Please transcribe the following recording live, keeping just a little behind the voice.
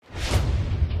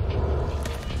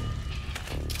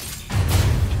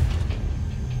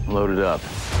Load it up.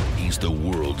 He's the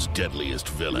world's deadliest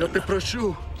villain.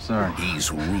 Sorry. He's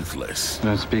ruthless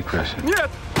Don't speak Russian.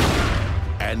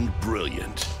 and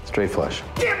brilliant. Straight flush.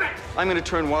 I'm going to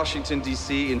turn Washington,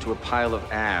 D.C. into a pile of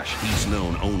ash. He's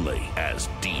known only as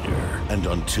Dieter. And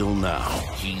until now,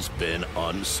 he's been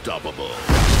unstoppable.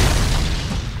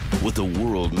 What the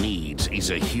world needs is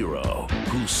a hero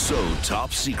who's so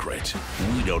top secret,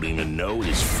 we don't even know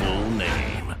his full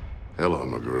name. Hello,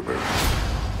 MacGruber.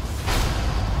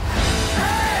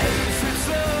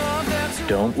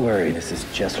 Don't worry, this is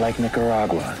just like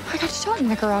Nicaragua. I got to talk in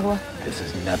Nicaragua. This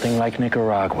is nothing like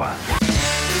Nicaragua.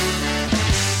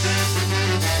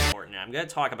 I'm going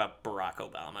to talk about Barack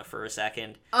Obama for a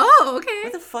second. Oh, okay.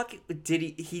 What the fuck did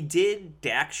he did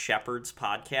Dax Shepard's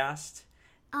podcast?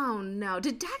 Oh, no.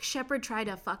 Did Dax Shepard try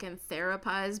to fucking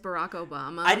therapize Barack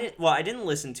Obama? I didn't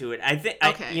listen to it. I think,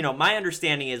 Okay. my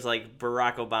understanding is, like,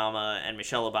 Barack Obama and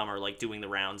Michelle Obama are, like, doing the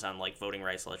rounds on, like, voting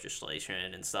rights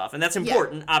legislation and stuff. And that's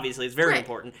important. Yeah. Obviously, it's very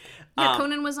important. Yeah,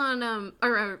 Conan was on,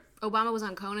 Obama was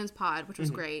on Conan's pod, which was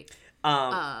great.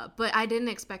 But I didn't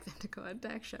expect them to go on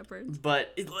Dax Shepard.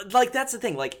 But, like, that's the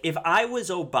thing. Like, if I was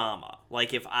Obama,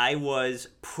 like, if I was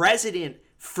president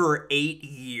for 8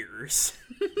 years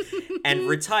and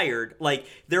retired, like,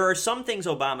 there are some things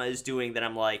Obama is doing that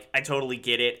I'm like, I totally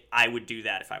get it. I would do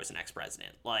that if I was an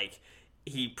ex-president. Like,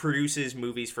 he produces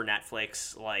movies for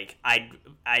Netflix. Like,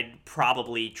 I'd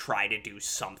probably try to do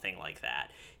something like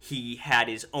that. He had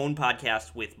his own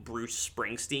podcast with Bruce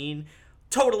Springsteen.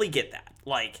 Totally get that.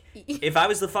 Like, if I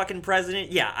was the fucking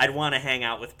president, yeah, I'd want to hang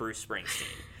out with Bruce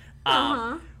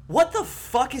Springsteen. What the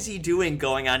fuck is he doing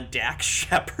going on Dax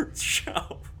Shepard's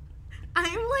show?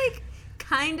 I'm like,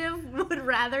 kind of would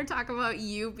rather talk about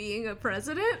you being a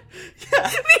president.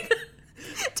 Yeah.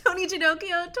 Tony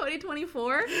Ginocchio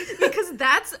 2024. Because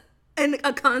that's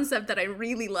a concept that I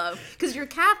really love. Because you're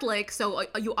Catholic, so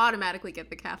you automatically get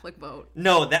the Catholic vote.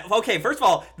 No, okay, first of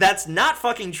all, that's not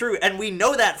fucking true, and we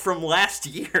know that from last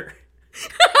year.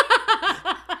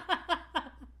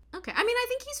 Okay, I mean, I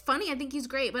think he's funny. I think he's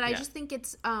great, but I just think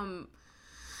it's,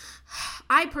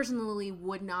 I personally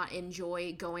would not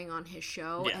enjoy going on his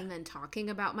show and then talking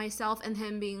about myself and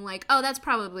him being like, oh, that's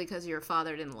probably because your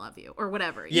father didn't love you, or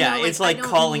whatever. Yeah, you know, it's like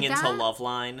calling into that.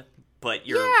 Loveline, but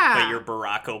you're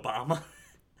Barack Obama.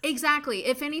 Exactly.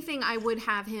 If anything, I would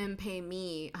have him pay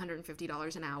me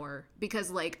 $150 an hour because,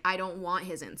 like, I don't want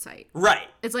his insight. Right.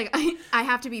 It's like, I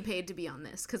have to be paid to be on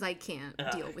this because I can't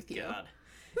deal with you. God.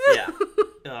 Yeah.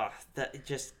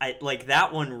 That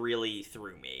one really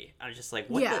threw me. I was just like,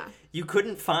 what you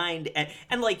couldn't find,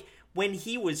 and like, when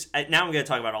he was, now I'm going to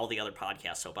talk about all the other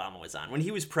podcasts Obama was on. When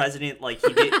he was president, like,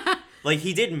 he did, like,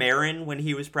 he did Marin when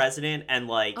he was president, and,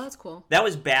 like, oh, that's cool. That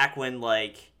was back when,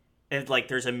 like,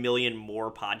 there's a million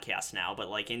more podcasts now, but,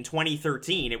 like, in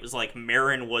 2013, it was, like,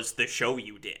 Marin was the show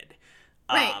you did.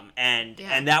 Right.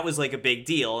 And that was, like, a big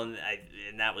deal, and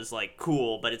that was, like,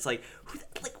 cool, but it's like,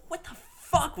 what the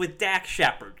fuck with Dax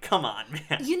Shepard? Come on,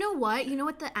 man. You know what? You know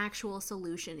what the actual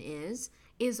solution is?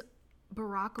 Is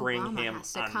Barack Obama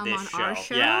has to come on our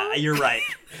show. Yeah, you're right.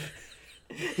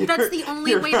 That's the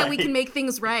only way that we right. can make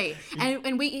things right.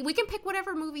 And we can pick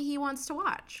whatever movie he wants to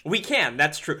watch. We can,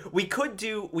 that's true. We could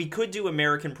do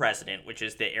American President, which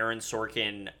is the Aaron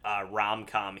Sorkin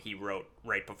rom-com he wrote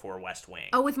right before West Wing.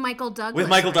 Oh, with Michael Douglas. With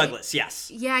Michael right? Douglas,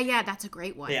 yes. Yeah, that's a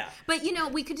great one. Yeah. But, you know,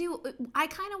 we could do, I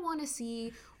kind of want to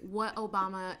see what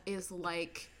Obama is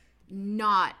like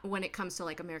not when it comes to,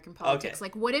 like, American politics. Okay.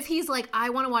 Like, what if he's like, I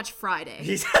want to watch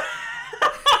Friday?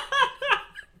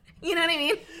 You know what I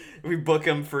mean? We book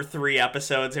him for 3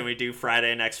 episodes and we do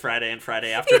Friday, next Friday, and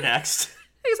Friday after next.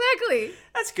 Exactly.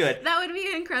 That's good. That would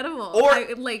be incredible. Or,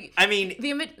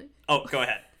 Oh, go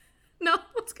ahead. No, I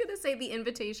was going to say the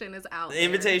invitation is out. The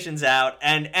invitation's out.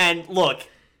 And look,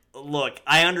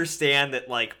 I understand that,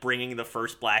 like, bringing the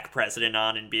first black president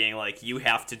on and being like, you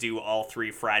have to do all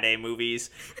 3 Friday movies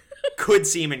could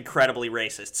seem incredibly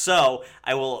racist. So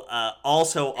I will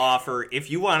also offer, if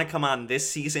you want to come on this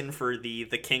season for the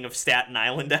King of Staten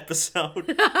Island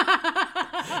episode.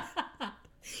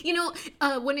 You know,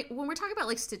 when we're talking about,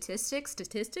 like,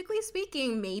 statistically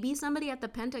speaking, maybe somebody at the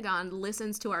Pentagon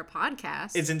listens to our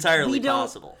podcast. It's entirely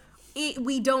possible.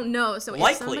 We don't know. So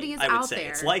likely, if somebody is I would out say. there,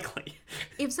 It's likely.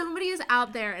 If somebody is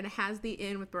out there and has the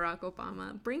in with Barack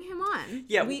Obama, bring him on.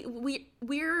 Yeah,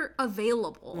 we're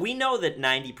available. We know that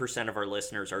 90% of our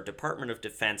listeners are Department of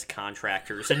Defense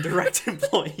contractors and direct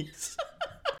employees.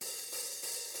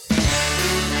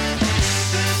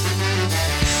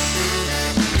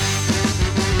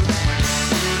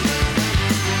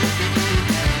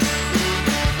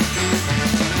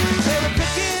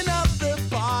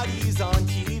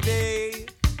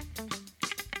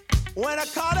 I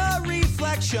caught a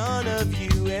reflection of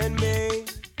you and me,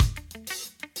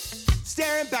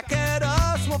 staring back at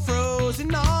us while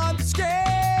frozen on the screen.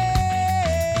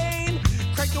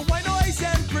 Crank the white noise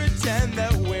and pretend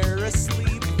that we're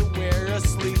asleep, dream,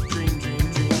 dream,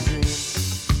 dream, dream.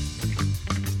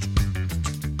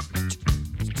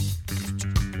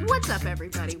 What's up,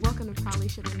 everybody? Welcome to Probably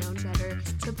Should Have Known Better,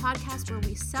 the podcast where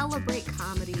we celebrate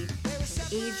comedy and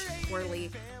age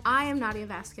poorly. I am Nadia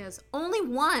Vasquez, only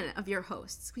one of your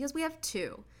hosts, because we have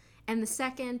two. And the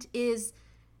second is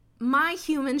my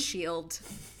human shield,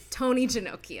 Tony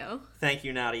Ginocchio. Thank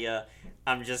you, Nadia.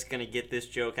 I'm just going to get this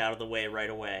joke out of the way right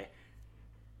away.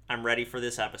 I'm ready for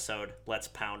this episode. Let's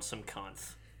pound some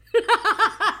cunt.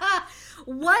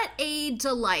 What a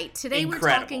delight. Today Incredible.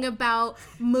 We're talking about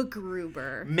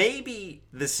MacGruber. Maybe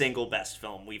the single best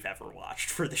film we've ever watched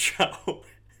for the show.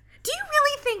 Do you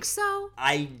really think so?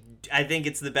 I think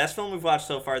it's the best film we've watched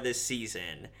so far this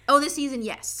season. Oh, this season,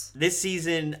 yes. This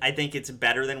season, I think it's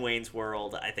better than Wayne's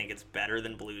World. I think it's better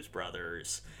than Blues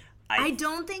Brothers. I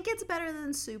don't think it's better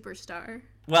than Superstar.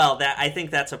 Well, I think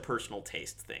that's a personal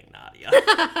taste thing, Nadia.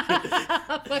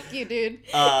 Fuck you, dude.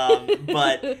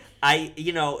 But I've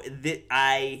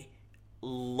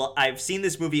seen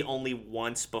this movie only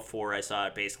once before. I saw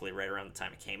it basically right around the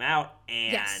time it came out,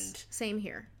 and yes, same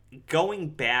here. Going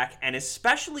back and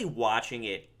especially watching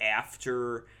it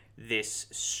after this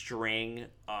string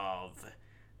of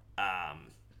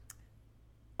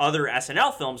other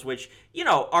SNL films, which,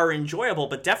 are enjoyable,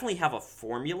 but definitely have a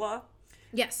formula.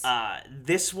 Yes.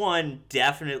 This one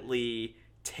definitely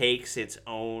takes its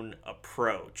own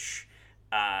approach.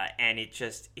 And it's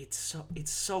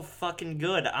so fucking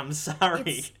good. I'm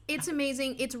sorry. It's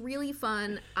amazing. It's really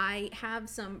fun. I have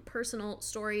some personal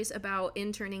stories about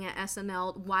interning at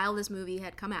SNL while this movie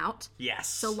had come out. Yes.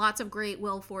 So lots of great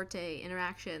Will Forte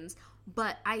interactions.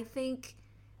 But I think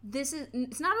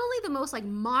it's not only the most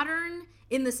modern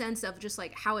in the sense of just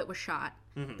how it was shot,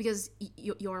 because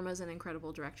Jorma's an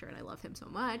incredible director and I love him so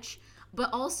much, but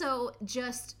also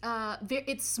just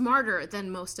it's smarter than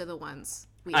most of the ones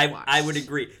we've watched. I would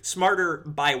agree. Smarter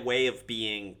by way of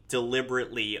being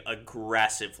deliberately,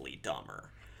 aggressively dumber.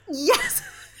 Yes.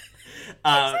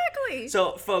 Exactly.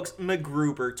 So, folks,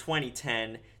 MacGruber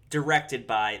 2010, directed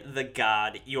by the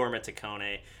god Jorma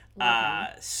Taccone,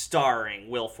 starring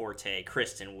Will Forte,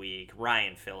 Kristen Wiig,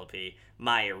 Ryan Phillippe,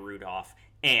 Maya Rudolph,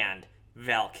 and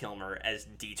Val Kilmer as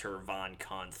Dieter von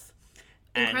Kuntz.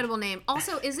 Incredible name.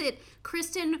 Also, is it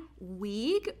Kristen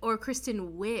Wiig or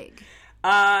Kristen Wiig?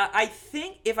 I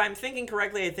think, if I'm thinking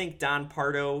correctly, I think Don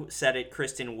Pardo said it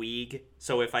Kristen Wiig.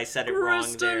 So if I said it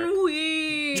wrong there... Kristen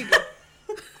Wiig!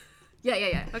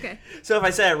 Yeah. Okay. So if I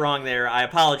said it wrong there, I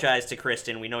apologize to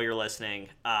Kristen. We know you're listening.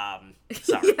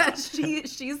 Sorry. Yeah,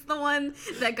 she's the one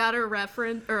that got a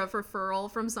reference or a referral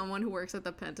from someone who works at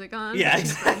the Pentagon. Yeah, that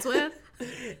she's friends with.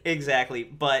 Exactly.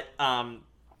 But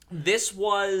this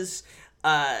was...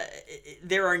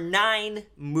 there are 9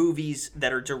 movies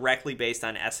that are directly based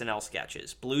on SNL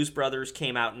sketches. Blues Brothers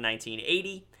came out in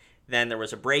 1980. Then there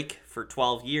was a break for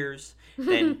 12 years.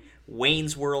 Then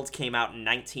Wayne's World came out in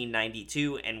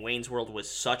 1992, and Wayne's World was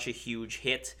such a huge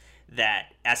hit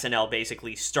that SNL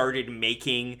basically started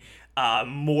making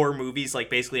more movies,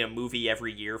 basically a movie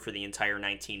every year for the entire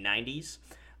 1990s.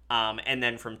 And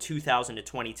then from 2000 to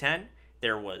 2010,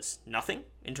 there was nothing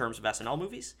in terms of SNL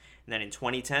movies. And then in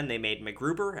 2010, they made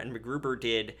MacGruber, and MacGruber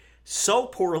did so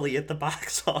poorly at the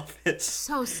box office.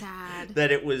 So sad.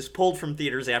 That it was pulled from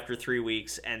theaters after 3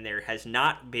 weeks, and there has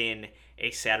not been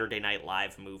a Saturday Night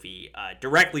Live movie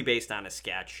directly based on a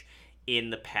sketch in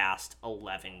the past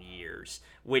 11 years,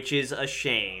 which is a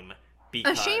shame.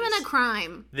 Because a shame and a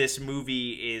crime. This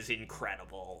movie is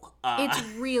incredible. It's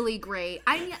really great.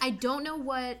 I don't know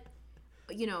what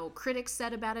critics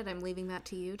said about it. I'm leaving that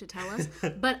to you to tell us.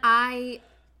 But I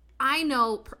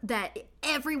know that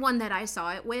everyone that I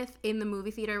saw it with in the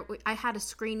movie theater, I had a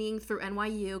screening through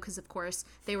NYU because, of course,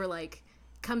 they were like,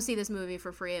 come see this movie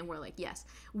for free. And we're like, yes.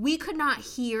 We could not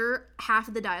hear half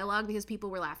of the dialogue because people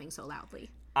were laughing so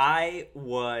loudly. I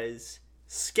was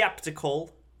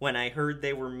skeptical when I heard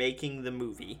they were making the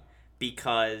movie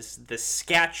because the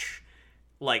sketch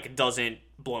doesn't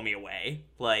blow me away.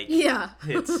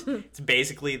 It's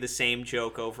basically the same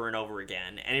joke over and over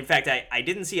again. And in fact, I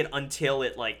didn't see it until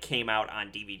it came out on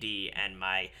DVD, and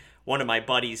one of my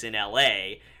buddies in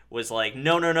LA was like,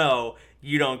 no,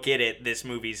 you don't get it. This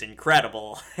movie's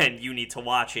incredible, and you need to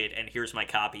watch it, and here's my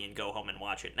copy, and go home and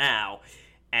watch it now.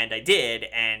 And I did,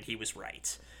 and he was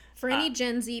right. For any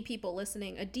Gen Z people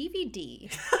listening, a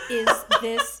DVD is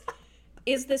this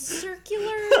is this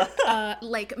circular,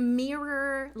 like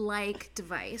mirror-like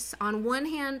device. On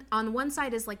one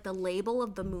side is like the label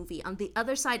of the movie. On the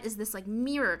other side is this like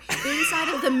mirror.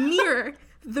 Inside of the mirror,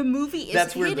 the movie is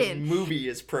That's hidden. where the movie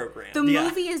is programmed. The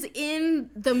movie is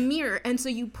in the mirror, and so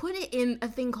you put it in a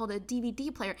thing called a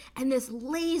DVD player, and this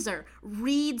laser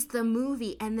reads the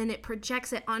movie, and then it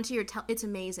projects it onto your It's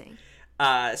amazing.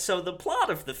 So the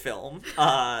plot of the film,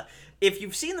 if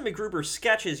you've seen the MacGruber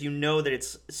sketches, you know that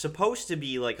it's supposed to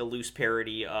be like a loose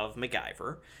parody of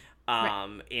MacGyver,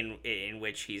 right. in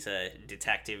which he's a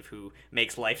detective who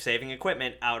makes life-saving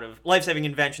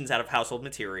inventions out of household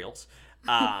materials.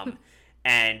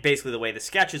 And basically the way the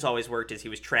sketches always worked is he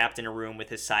was trapped in a room with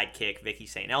his sidekick, Vicky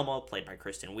St. Elmo, played by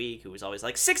Kristen Wiig, who was always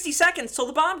like, 60 seconds till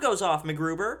the bomb goes off,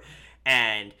 MacGruber.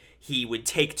 And he would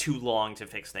take too long to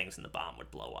fix things and the bomb would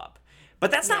blow up.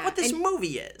 But that's not what this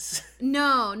movie is.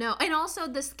 No. And also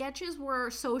the sketches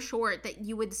were so short that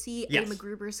you would see a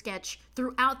MacGruber sketch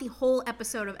throughout the whole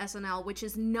episode of SNL, which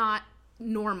is not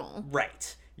normal.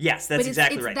 Right. Yes, that's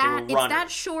exactly right. It's that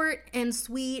short and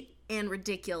sweet and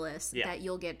ridiculous that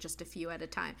you'll get just a few at a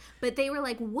time. But they were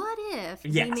like, what if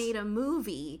we made a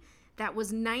movie that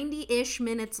was 90-ish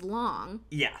minutes long?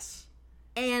 Yes.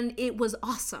 And it was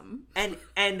awesome.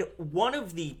 And one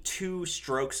of the two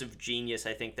strokes of genius,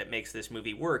 I think, that makes this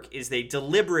movie work is they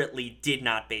deliberately did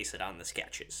not base it on the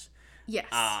sketches. Yes.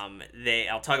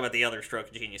 I'll talk about the other stroke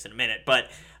of genius in a minute, but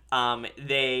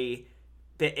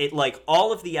like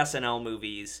all of the SNL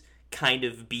movies kind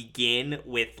of begin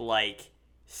with like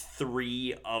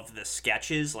 3 of the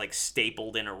sketches like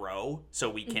stapled in a row so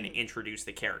we can introduce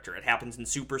the character. It happens in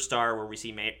Superstar where we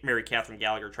see Mary Catherine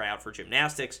Gallagher try out for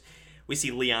gymnastics. We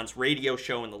see Leon's radio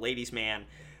show in The Ladies' Man.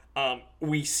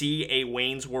 We see a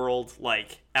Wayne's World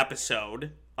like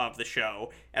episode of the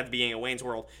show at the beginning of Wayne's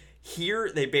World.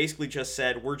 Here they basically just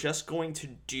said we're just going to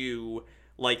do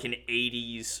like an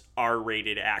 80s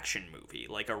R-rated action movie,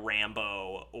 like a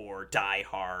Rambo or Die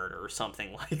Hard or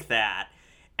something like that.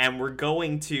 And we're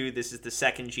going to, this is the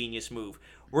second genius move,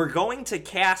 we're going to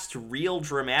cast real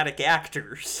dramatic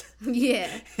actors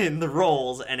in the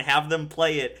roles and have them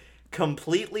play it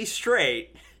completely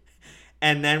straight.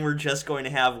 And then we're just going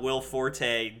to have Will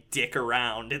Forte dick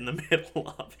around in the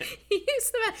middle of it.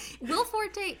 He's the best. Will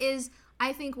Forte is,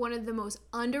 I think, one of the most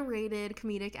underrated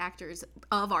comedic actors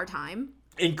of our time.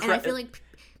 And I feel like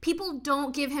people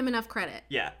don't give him enough credit.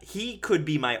 Yeah, he could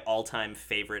be my all-time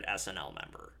favorite SNL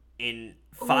member. In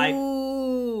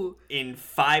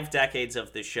 5 decades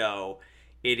of the show,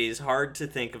 it is hard to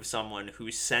think of someone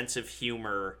whose sense of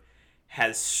humor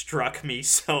has struck me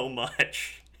so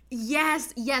much.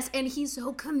 Yes, and he's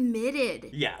so committed.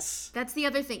 Yes. That's the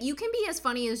other thing. You can be as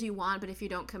funny as you want, but if you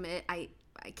don't commit, I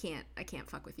can't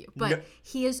fuck with you. But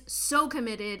he is so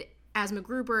committed as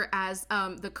MacGruber, as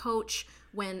the coach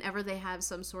whenever they have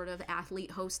some sort of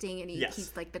athlete hosting, and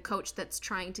he's like the coach that's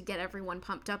trying to get everyone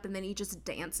pumped up, and then he just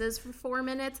dances for 4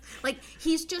 minutes. Like,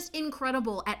 he's just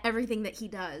incredible at everything that he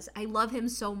does. I love him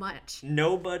so much.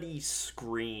 Nobody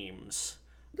screams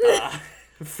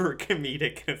for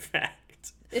comedic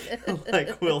effect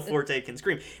like Will Forte can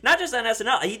scream. Not just on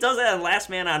SNL. He does that on Last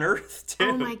Man on Earth, too.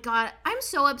 Oh, my God. I'm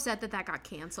so upset that got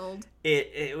canceled.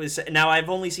 It was... Now, I've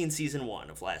only seen season 1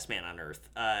 of Last Man on Earth.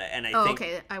 And I think...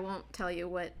 okay. I won't tell you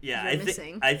what you're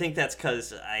missing. I think that's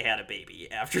because I had a baby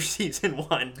after season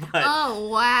 1. But, oh,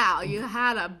 wow. You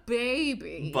had a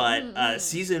baby. But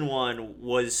season 1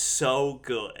 was so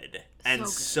good. And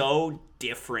so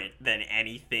different than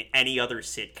any other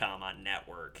sitcom on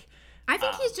network. I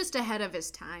think he's just ahead of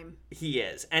his time. He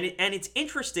is. And it's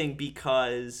interesting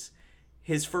because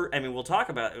his first... I mean, we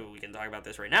can talk about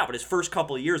this right now, but his first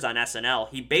couple of years on SNL,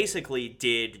 he basically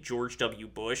did George W.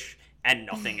 Bush and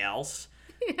nothing else.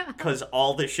 Because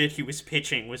all the shit he was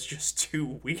pitching was just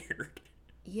too weird.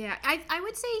 Yeah, I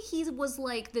would say he was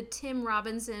like the Tim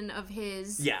Robinson of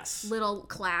his little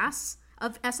class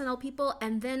of SNL people,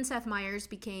 and then Seth Meyers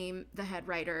became the head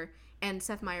writer, and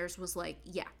Seth Meyers was like,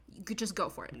 yeah, you could just go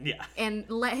for it. Yeah. And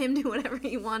let him do whatever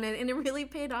he wanted, and it really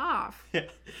paid off. Yeah.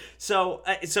 So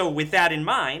with that in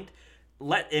mind,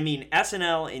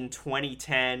 SNL in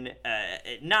 2010,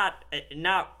 not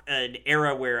an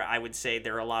era where I would say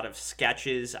there are a lot of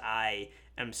sketches I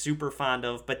am super fond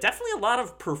of, but definitely a lot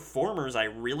of performers I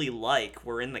really like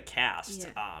were in the cast.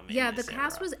 The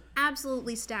cast was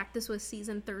absolutely stacked. This was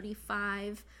season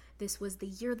 35. This was the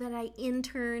year that I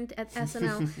interned at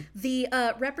SNL. The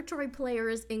repertory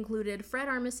players included Fred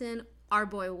Armisen, our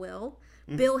boy Will,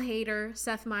 Bill Hader,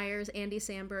 Seth Meyers, Andy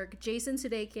Samberg, Jason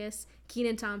Sudeikis,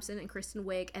 Kenan Thompson, and Kristen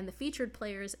Wiig. And the featured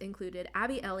players included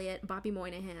Abby Elliott, Bobby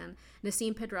Moynihan,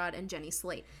 Nassim Pedrad, and Jenny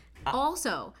Slate.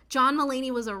 Also, John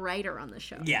Mulaney was a writer on the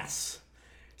show. Yes.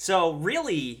 So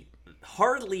really,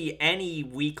 hardly any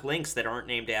weak links that aren't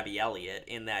named Abby Elliott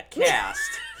in that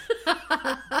cast.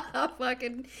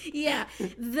 Fucking yeah.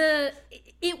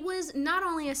 It was not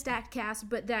only a stacked cast,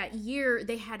 but that year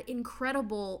they had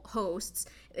incredible hosts.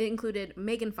 It included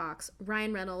Megan Fox,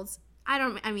 Ryan Reynolds.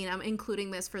 I'm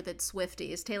including this for the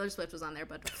Swifties. Taylor Swift was on there,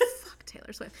 but fuck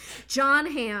Taylor Swift. John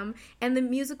Hamm, and the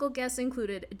musical guests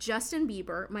included Justin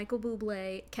Bieber, Michael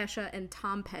Bublé, Kesha, and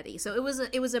Tom Petty. So it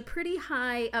was a pretty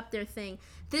high up there thing.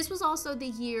 This was also the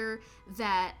year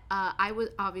that I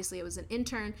was an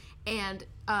intern, and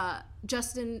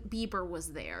Justin Bieber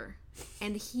was there,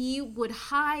 and he would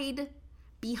hide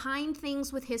behind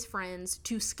things with his friends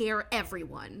to scare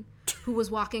everyone who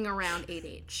was walking around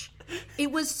 8H.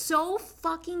 It was so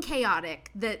fucking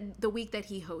chaotic that the week that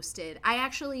he hosted. I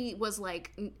actually was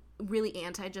like really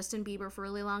anti Justin Bieber for a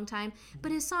really long time,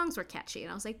 but his songs were catchy,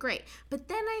 and I was like, great. But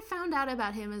then I found out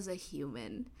about him as a human,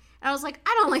 and I was like,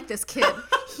 I don't like this kid.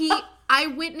 I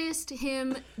witnessed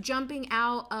him jumping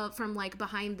out from like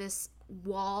behind this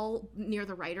wall near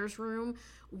the writer's room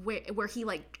where he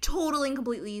like totally and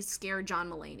completely scared John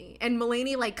Mulaney, and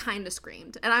Mulaney like kind of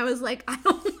screamed, and I was like, I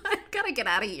gotta get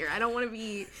out of here. I don't want to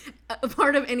be a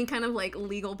part of any kind of like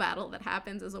legal battle that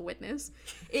happens as a witness.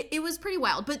 It was pretty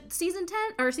wild, but season 10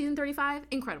 or season 35,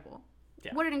 incredible.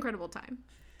 Yeah. What an incredible time.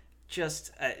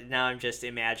 Just now I'm just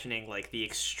imagining like the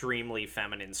extremely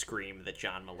feminine scream that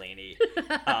John Mulaney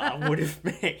would have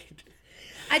made.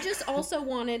 I just also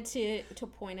wanted to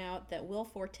point out that Will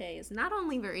Forte is not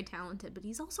only very talented, but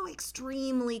he's also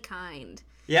extremely kind.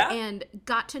 Yeah. And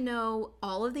got to know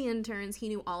all of the interns. He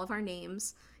knew all of our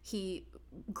names. He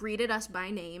greeted us by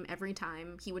name every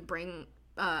time. He would bring,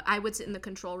 I would sit in the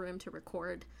control room to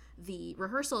record the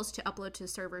rehearsals to upload to the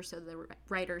server so the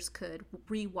writers could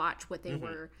rewatch what they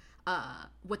were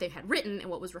what they had written and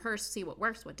what was rehearsed, see what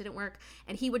worked, what didn't work,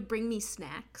 and he would bring me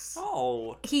snacks.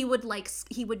 Oh. He would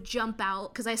jump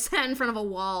out, because I sat in front of a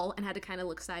wall and had to kind of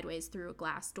look sideways through a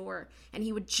glass door, and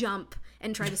he would jump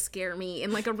and try to scare me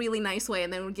in like a really nice way,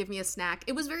 and then would give me a snack.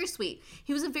 It was very sweet.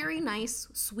 He was a very nice,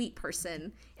 sweet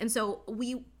person, and so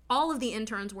all of the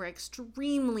interns were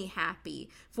extremely happy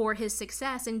for his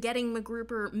success in getting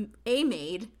MacGruber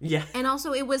made. Yeah. And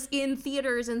also it was in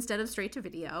theaters instead of straight to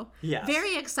video. Yes.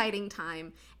 Very exciting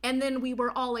time. And then we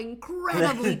were all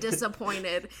incredibly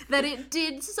disappointed that it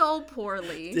did so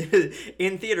poorly.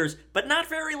 In theaters, but not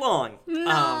very long.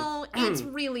 No, it's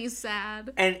really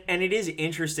sad. And it is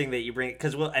interesting that you bring it,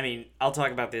 because, well, I mean, I'll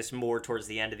talk about this more towards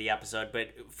the end of the episode, but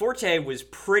Forte was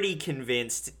pretty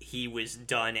convinced he was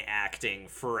done acting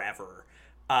forever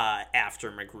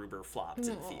after MacGruber flopped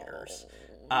in theaters.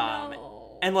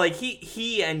 No. And, like,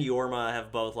 he and Yorma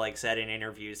have both, like, said in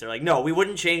interviews, they're like, no, we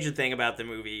wouldn't change a thing about the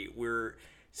movie. We're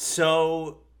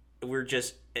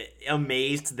just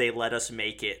amazed they let us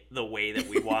make it the way that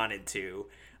we wanted to.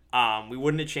 We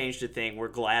wouldn't have changed a thing. We're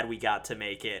glad we got to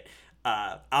make it.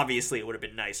 Obviously, it would have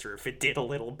been nicer if it did a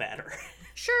little better.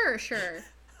 Sure.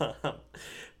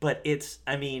 But it's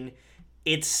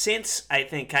since, I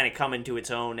think, kind of come into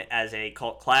its own as a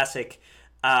cult classic.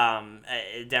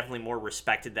 Definitely more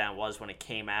respected than it was when it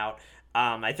came out.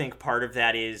 I think part of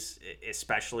that is,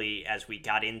 especially as we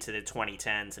got into the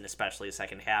 2010s and especially the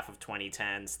second half of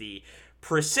 2010s, the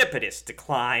precipitous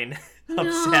decline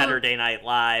of Saturday Night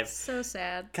Live. So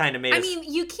sad. Kind of made us...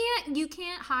 you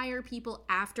can't hire people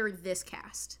after this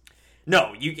cast.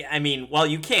 No, you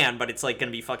can, but it's like going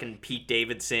to be fucking Pete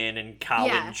Davidson and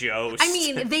Colin Jost. I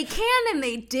mean, they can and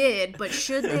they did, but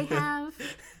should they have?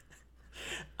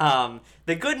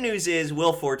 The good news is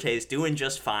Will Forte is doing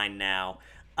just fine now.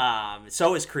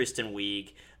 So is Kristen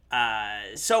Wiig.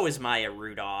 So is Maya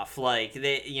Rudolph. Like,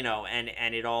 they,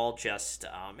 and it all just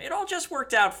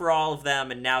worked out for all of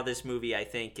them. And now this movie, I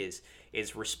think,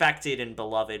 is respected and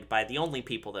beloved by the only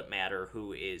people that matter,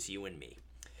 who is you and me.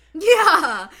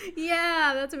 Yeah,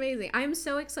 that's amazing. I'm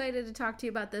so excited to talk to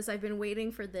you about this. I've been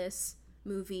waiting for this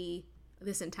movie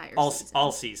this entire season.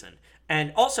 All season.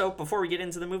 And also, before we get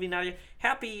into the movie, Nadia,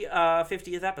 happy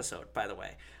 50th episode, by the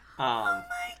way. Oh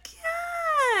my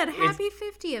god! Happy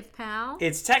 50th, pal.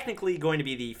 It's technically going to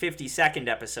be the 52nd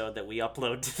episode that we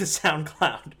upload to the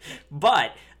SoundCloud.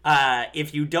 But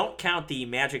if you don't count the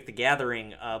Magic the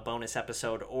Gathering bonus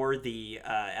episode or the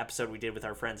episode we did with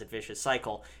our friends at Vicious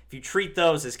Cycle, if you treat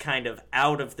those as kind of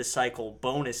out of the cycle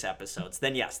bonus episodes,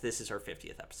 then yes, this is our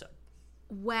 50th episode.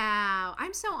 Wow.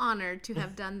 I'm so honored to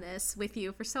have done this with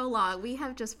you for so long. We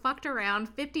have just fucked around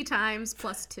 50 times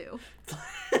plus 2.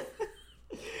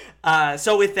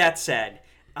 So with that said,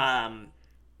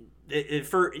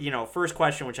 first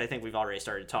question, which I think we've already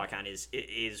started to talk on, is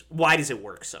why does it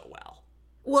work so well?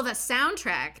 Well, the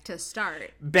soundtrack to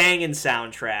start. Banging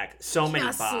soundtrack, so many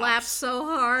Just bops. slaps so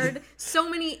hard. So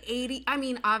many 80s. I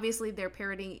mean, obviously they're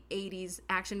parodying 80s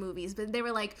action movies, but they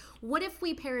were like, what if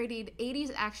we parodied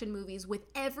 80s action movies with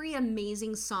every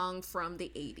amazing song from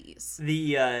the 80s?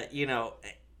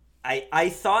 I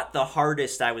thought the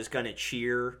hardest I was going to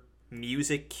cheer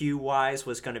music cue wise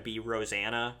was going to be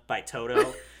Rosanna by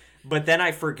Toto. But then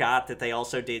I forgot that they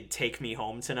also did Take Me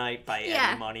Home Tonight by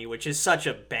Eddie Money, which is such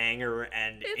a banger,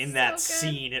 and in that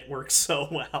scene it works so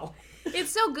well. It's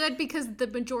so good because the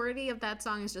majority of that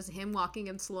song is just him walking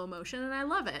in slow motion, and I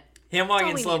love it. Him walking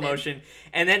in slow motion,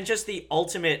 and then just the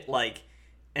ultimate, like,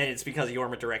 and it's because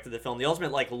Jorma directed the film, the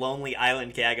ultimate, like, Lonely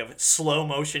Island gag of slow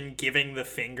motion giving the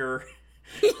finger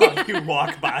while you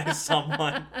walk by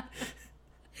someone.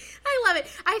 I love it.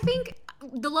 I think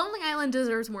The Lonely Island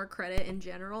deserves more credit in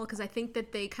general because I think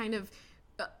that they kind of,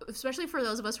 especially for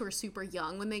those of us who are super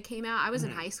young when they came out, I was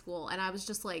in high school and I was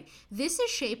just like, this is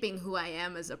shaping who I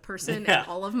am as a person and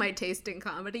all of my taste in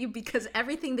comedy because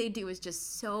everything they do is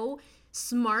just so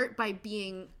smart by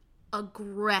being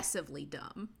aggressively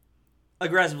dumb.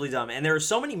 Aggressively dumb. And there are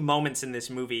so many moments in this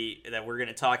movie that we're going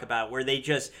to talk about where they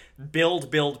just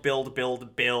build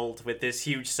with this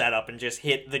huge setup and just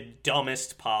hit the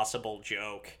dumbest possible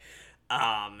joke.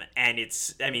 And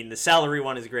it's, I mean, the celery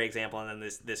one is a great example, and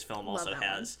then this film also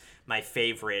has my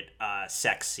favorite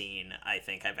sex scene I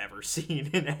think I've ever seen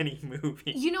in any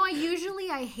movie. You know,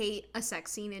 I hate a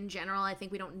sex scene in general. I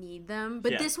think we don't need them,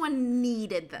 but this one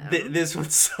needed them. This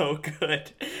one's so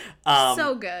good.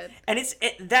 So good. And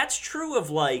that's true of,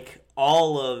 like,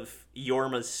 all of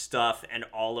Jorma's stuff and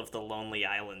all of the Lonely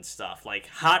Island stuff. Like,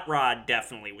 Hot Rod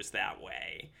definitely was that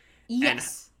way.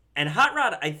 Yes. And Hot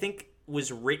Rod, I think,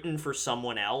 was written for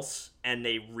someone else and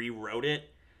they rewrote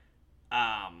it.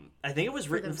 I think it was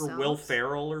written for Will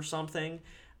Ferrell or something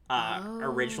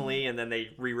originally, and then they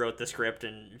rewrote the script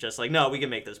and just like, no, we can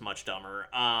make this much dumber.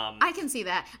 I can see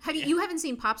that. You haven't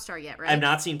seen Popstar yet, right? I've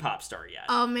not seen Popstar yet.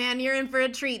 Oh man, you're in for a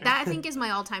treat. That I think is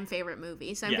my all-time favorite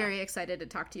movie, so I'm very excited to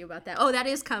talk to you about that. Oh, that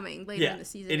is coming later in the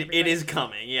season. It is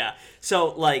coming, yeah.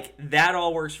 So like that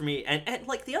all works for me, and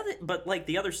like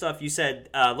the other stuff you said,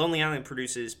 Lonely Island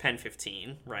produces Pen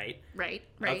 15, right? Right.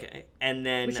 Okay, and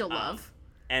then which you'll love.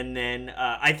 And then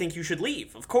I Think You Should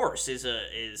Leave, of course, is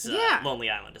Lonely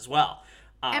Island as well.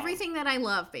 Everything that I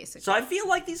love, basically. So I feel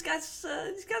like these guys got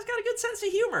a good sense of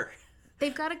humor.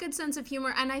 They've got a good sense of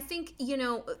humor, and I think,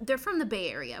 they're from the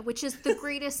Bay Area, which is the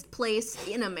greatest place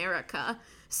in America.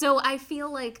 So I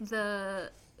feel like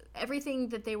everything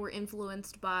that they were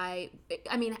influenced by,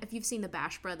 I mean, if you've seen the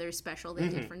Bash Brothers special they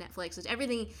did for Netflix, it's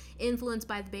everything influenced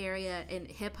by the Bay Area and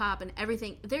hip-hop and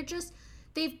everything.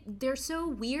 They're so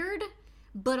weird,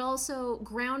 but also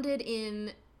grounded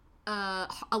in a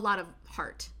lot of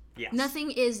heart. Yes.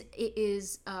 Nothing is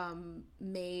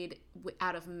made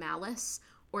out of malice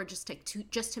or just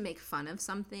to make fun of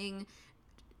something.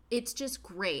 It's just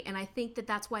great, and I think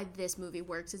that's why this movie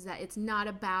works. Is that it's not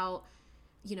about,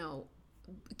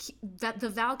 that the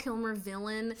Val Kilmer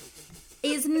villain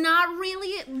is not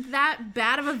really that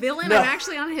bad of a villain. No. I'm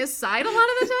actually on his side a lot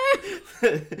of the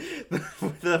time.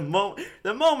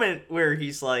 the moment where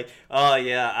he's like, oh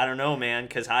yeah, I don't know, man,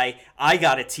 because I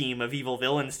got a team of evil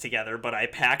villains together, but I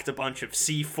packed a bunch of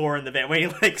C4 in the van. When he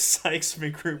like psychs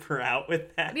MacGruber out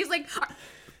with that. And he's like,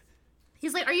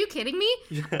 are you kidding me?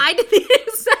 Yeah. I did the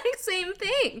exact same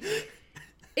thing.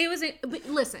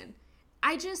 Listen.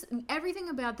 Everything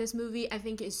about this movie I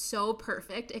think is so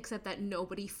perfect, except that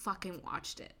nobody fucking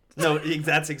watched it. No,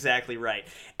 that's exactly right.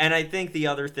 And I think the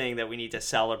other thing that we need to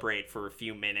celebrate for a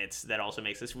few minutes that also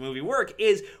makes this movie work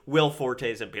is Will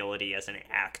Forte's ability as an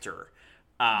actor.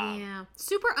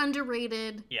 Super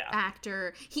underrated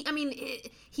actor.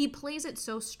 He plays it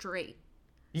so straight.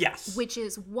 Yes. Which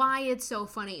is why it's so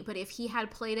funny, but if he had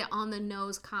played it on the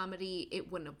nose comedy,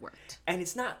 it wouldn't have worked. And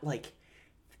it's not like...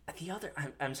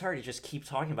 I'm sorry to just keep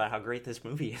talking about how great this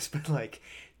movie is, but like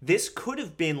this could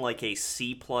have been like a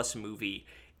C+ movie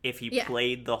if he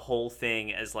played the whole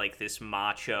thing as like this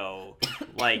macho.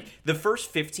 Like the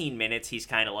first 15 minutes he's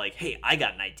kind of like, hey, I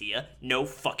got an idea, no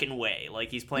fucking way.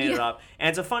 Like he's playing it up, and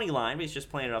it's a funny line, but he's just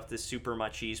playing it up this super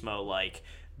machismo like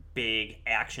big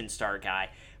action star guy.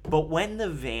 But when the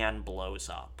van blows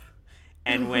up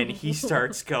And when he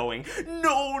starts going,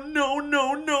 no, no,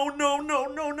 no, no, no, no,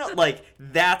 no, no, like,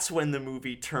 that's when the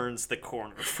movie turns the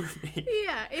corner for me.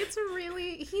 Yeah, it's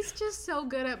really, he's just so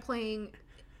good at playing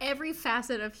every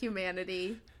facet of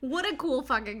humanity. What a cool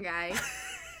fucking guy.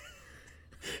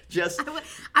 Just,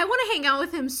 I want to hang out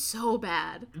with him so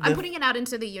bad. I'm putting it out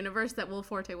into the universe that Will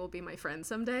Forte will be my friend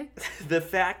someday. the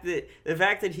fact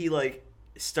that he, like,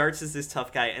 starts as this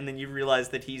tough guy, and then you realize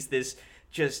that he's this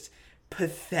just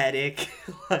pathetic,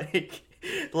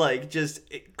 like just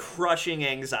crushing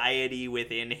anxiety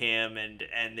within him, and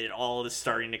it all is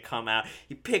starting to come out.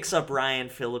 He picks up Ryan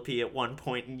Phillippe at one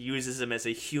point and uses him as a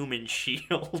human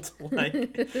shield. Like,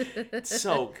 it's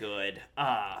so good.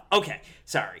 Okay,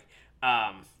 sorry.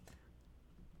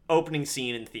 Opening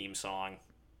scene and theme song.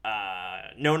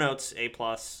 No notes, A+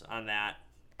 on that.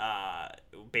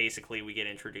 Basically, we get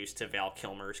introduced to Val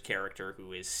Kilmer's character,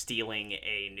 who is stealing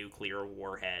a nuclear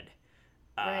warhead.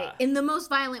 Right. In the most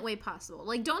violent way possible.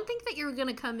 Like, don't think that you're going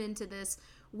to come into this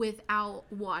without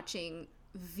watching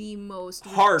the most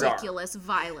ridiculous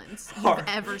violence you've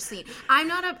ever seen. I'm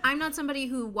not somebody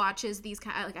who watches these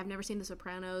kind, like, I've never seen The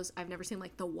Sopranos. I've never seen,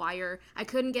 like, The Wire. I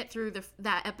couldn't get through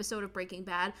that episode of Breaking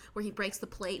Bad where he breaks the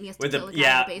plate and he has to kill a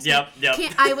guy in the basement.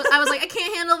 Yep. I was like, I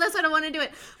can't handle this. I don't want to do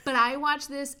it. But I watch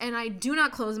this and I do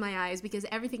not close my eyes because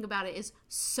everything about it is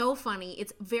so funny.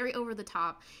 It's very over the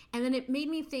top. And then it made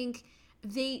me think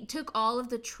they took all of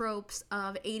the tropes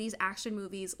of 80s action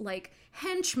movies, like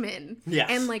henchmen,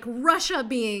 and like Russia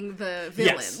being the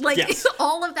villain,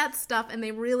 all of that stuff, and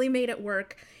they really made it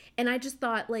work. And I just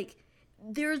thought, like,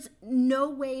 there's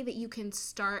no way that you can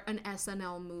start an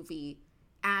SNL movie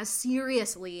as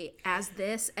seriously as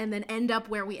this and then end up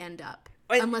where we end up.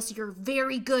 Unless you're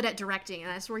very good at directing, and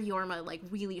that's where Jorma, like,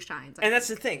 really shines. And that's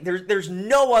the thing. There's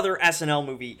no other SNL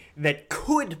movie that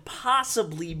could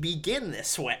possibly begin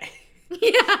this way.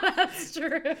 Yeah, that's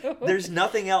true. There's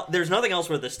nothing else. There's nothing else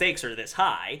where the stakes are this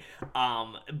high.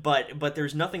 But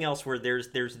there's nothing else where there's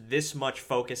this much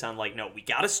focus on, like, no, we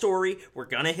got a story. We're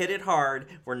gonna hit it hard.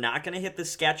 We're not gonna hit the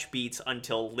sketch beats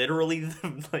until literally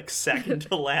the, like, second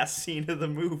to last scene of the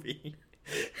movie.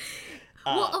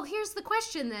 Well, here's the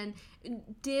question then: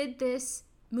 did this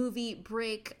movie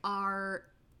break our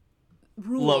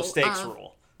rule? Low stakes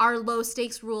rule. Our low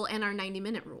stakes rule and our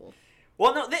 90-minute rule.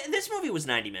 Well, no, this movie was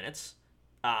 90 minutes.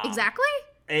 Exactly?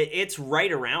 It's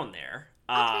right around there.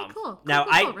 Okay, cool. Now,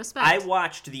 cool. Respect. I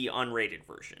watched the unrated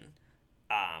version,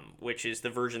 which is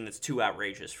the version that's too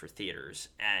outrageous for theaters,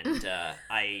 and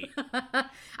I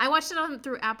watched it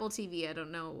through Apple TV. I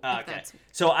don't know if that's...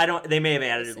 So they may have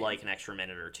added like an extra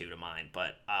minute or two to mine,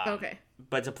 but okay.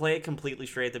 But to play it completely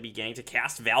straight at the beginning, to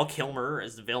cast Val Kilmer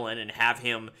as the villain and have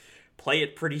him play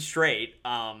it pretty straight,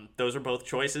 those are both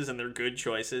choices, and they're good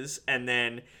choices. And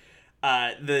then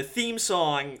the theme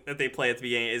song that they play at the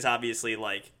beginning is obviously,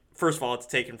 like, first of all, it's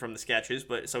taken from the sketches,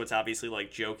 but so it's obviously,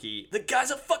 like, jokey. The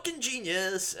guy's a fucking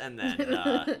genius! And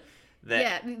then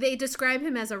yeah, they describe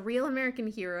him as a real American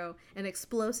hero, an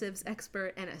explosives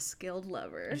expert, and a skilled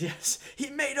lover. Yes, he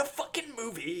made a fucking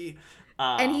movie!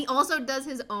 And he also does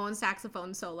his own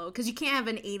saxophone solo, because you can't have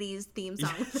an 80s theme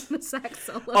song with a sax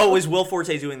solo. Oh, is Will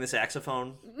Forte doing the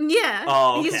saxophone? Yeah.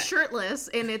 Oh, okay. He's shirtless,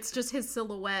 and it's just his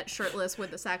silhouette shirtless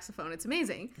with the saxophone. It's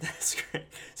amazing. That's great.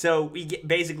 So we get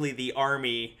basically the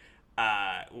army,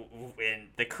 and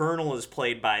the colonel is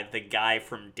played by the guy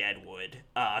from Deadwood,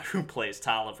 who plays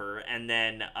Tolliver, and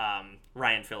then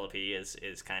Ryan Phillippe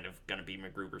is kind of going to be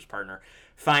MacGruber's partner.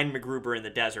 Find MacGruber in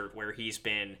the desert, where he's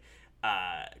been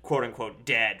quote-unquote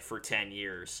dead for 10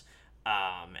 years.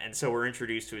 And so we're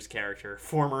introduced to his character,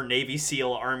 former Navy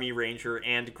SEAL, Army Ranger,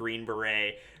 and Green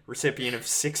Beret, recipient of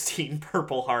 16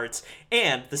 Purple Hearts,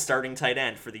 and the starting tight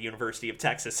end for the University of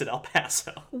Texas at El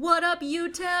Paso. What up,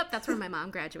 UTEP? That's where my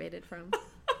mom graduated from.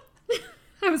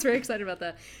 I was very excited about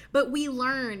that. But we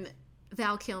learn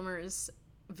Val Kilmer's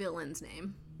villain's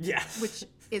name. Yes. Which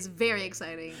is very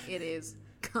exciting. It is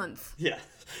Kunth. Yeah.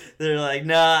 They're like,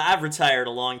 nah, I've retired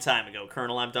a long time ago,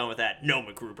 Colonel. I'm done with that. No,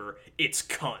 MacGruber, it's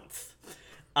Kunth.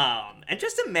 And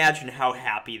just imagine how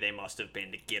happy they must have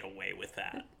been to get away with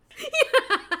that.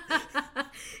 Yeah.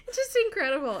 It's just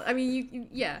incredible. I mean,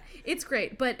 yeah, it's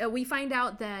great. But we find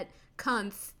out that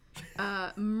Kunth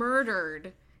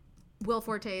murdered Will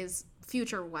Forte's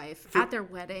future wife at their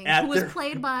wedding, who was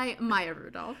played by Maya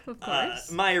Rudolph, of course.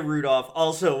 Maya Rudolph,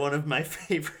 also one of my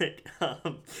favorite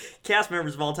cast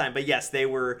members of all time. But yes, they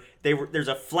were. There's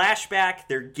a flashback.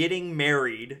 They're getting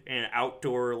married in an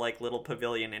outdoor, like, little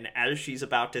pavilion, and as she's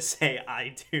about to say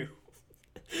 "I do,"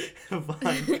 Von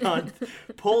Kunth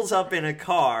pulls up in a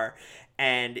car,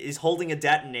 and is holding a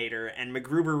detonator, and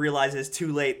MacGruber realizes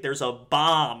too late there's a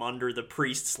bomb under the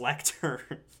priest's lectern.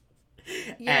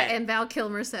 Yeah, and Val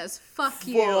Kilmer says, fuck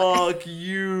you. Fuck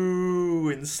you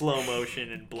in slow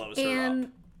motion and blows her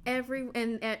up.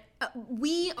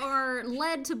 We are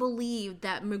led to believe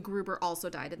that MacGruber also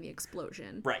died in the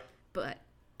explosion. Right. But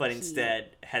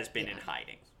instead has been in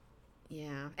hiding.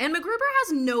 Yeah. And MacGruber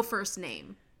has no first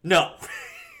name. No.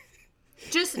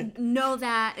 Just know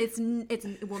that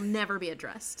it will never be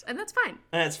addressed. And that's fine.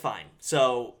 That's fine.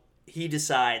 So he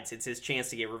decides it's his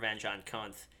chance to get revenge on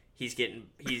Kunth.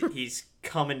 He's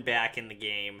coming back in the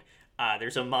game.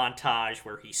 There's a montage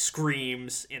where he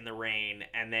screams in the rain,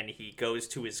 and then he goes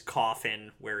to his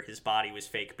coffin where his body was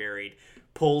fake buried,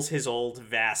 pulls his old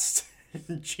vest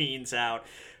and jeans out,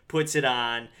 puts it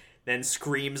on, then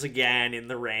screams again in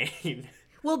the rain.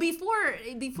 Well, before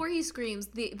he screams,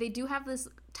 they do have this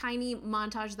tiny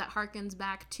montage that harkens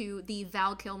back to the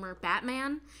Val Kilmer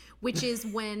Batman, which is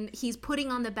when he's putting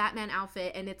on the Batman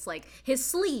outfit and it's like his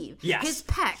sleeve, his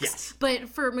pecs. Yes. But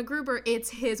for MacGruber, it's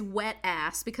his wet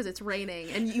ass because it's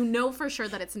raining, and you know for sure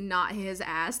that it's not his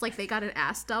ass. Like, they got an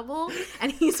ass double,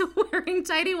 and he's wearing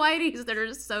tighty whities that are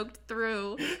just soaked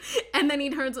through. And then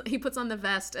he puts on the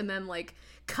vest and then like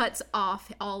cuts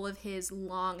off all of his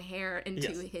long hair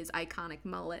into his iconic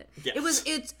mullet. Yes.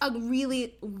 It's a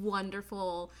really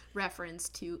wonderful reference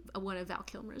to one of Val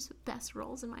Kilmer's best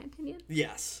roles, in my opinion.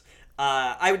 Yes.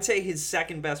 I would say his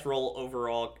second best role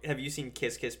overall. Have you seen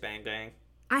Kiss Kiss Bang Bang?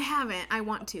 I haven't. I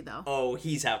want to, though. Oh,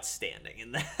 he's outstanding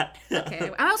in that.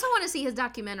 Okay. I also want to see his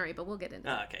documentary, but we'll get into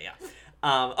it. Okay,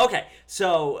 yeah. Okay,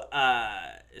 so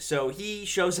he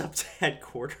shows up to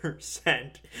headquarters,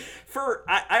 and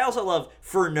I also love,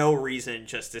 for no reason,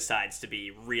 just decides to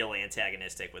be real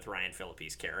antagonistic with Ryan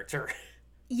Phillippe's character.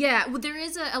 Yeah, well, there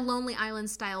is a Lonely Island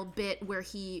style bit where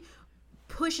he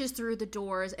pushes through the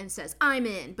doors and says, "I'm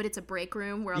in," but it's a break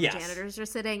room where all the janitors are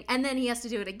sitting, and then he has to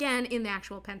do it again in the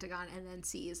actual Pentagon and then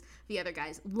sees the other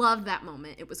guys. Loved that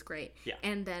moment. It was great. Yeah.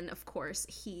 And then, of course,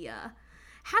 he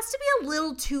has to be a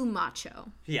little too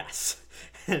macho. Yes.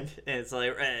 And it's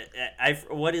like,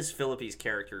 what is Phillippe's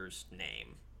character's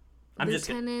name?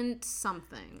 Lieutenant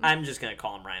something. I'm just going to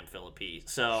call him Ryan Phillippe.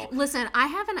 So listen, I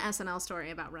have an SNL story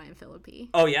about Ryan Phillippe.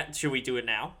 Oh, yeah? Should we do it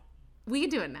now? We can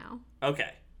do it now.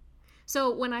 Okay.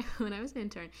 So when I was an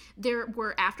intern, there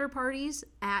were after parties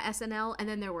at SNL, and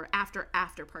then there were after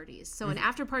parties. So an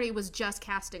after party was just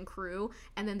cast and crew,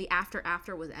 and then the after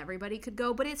was everybody could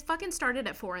go. But it's fucking started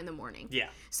at 4 a.m. Yeah.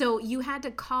 So you had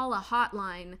to call a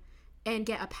hotline and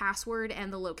get a password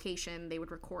and the location. They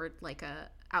would record like a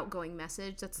outgoing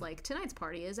message that's like, tonight's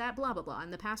party is at blah blah blah,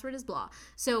 and the password is blah.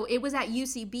 So it was at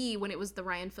UCB when it was the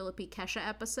Ryan Phillippe Kesha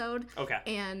episode. Okay.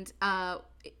 And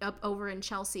up over in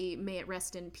Chelsea, may it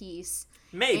rest in peace.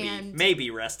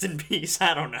 Maybe rest in peace.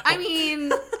 I don't know. I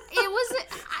mean,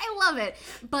 I love it.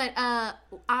 But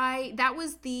that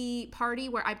was the party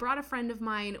where I brought a friend of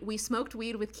mine. We smoked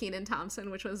weed with Kenan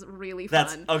Thompson, which was really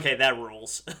fun. Okay, that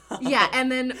rules. Yeah,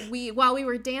 and then while we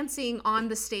were dancing on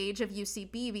the stage of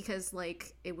UCB, because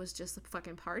like it was just a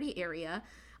fucking party area,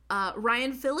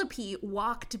 Ryan Phillippe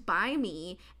walked by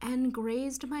me and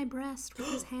grazed my breast with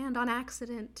his hand on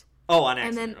accident. Oh, on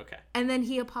accident, okay. And then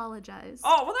he apologized.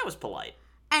 Oh, well, that was polite.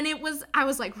 And I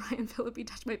was like, Ryan Phillippe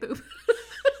touched my boob.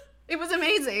 It was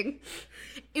amazing.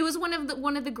 It was one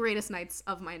of the greatest nights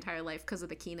of my entire life because of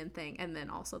the Kenan thing, and then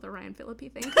also the Ryan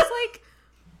Phillippe thing. Because, like,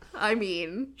 I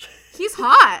mean, he's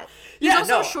hot. He's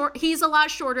also short. He's a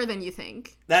lot shorter than you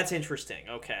think. That's interesting.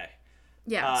 Okay.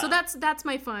 Yeah, so that's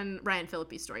my fun Ryan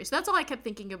Phillippe story. So that's all I kept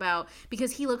thinking about,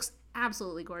 because he looks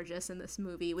absolutely gorgeous in this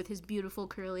movie with his beautiful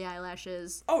curly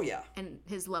eyelashes. Oh, yeah. And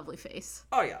his lovely face.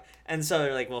 Oh, yeah. And so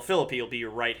they're like, well, Phillippe will be your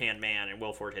right-hand man, and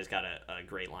Wilford has got a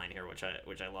great line here, which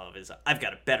I love, is, I've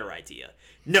got a better idea.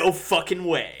 No fucking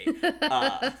way.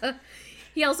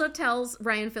 He also tells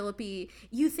Ryan Phillippe,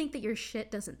 you think that your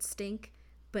shit doesn't stink,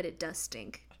 but it does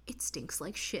stink. It stinks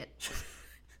like shit.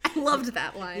 I loved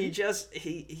that line. He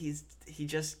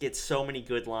just gets so many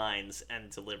good lines,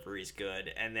 and delivery's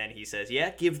good, and then he says,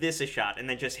 yeah, give this a shot, and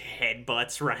then just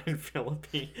headbutts Ryan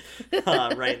Phillippe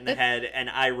right in the head, and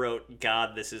I wrote,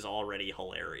 God, this is already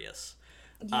hilarious.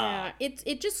 Yeah,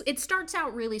 it starts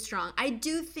out really strong. I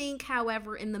do think,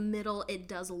 however, in the middle it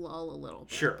does lull a little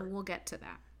bit. Sure. But we'll get to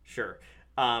that. Sure.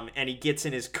 And he gets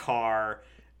in his car,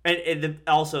 and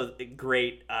also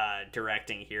great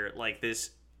directing here, like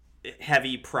this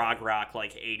heavy prog rock,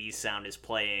 like 80s sound is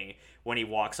playing when he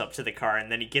walks up to the car,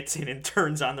 and then he gets in and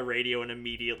turns on the radio and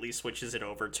immediately switches it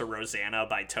over to Rosanna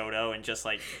by Toto, and just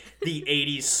like the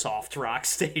 80s soft rock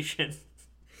station.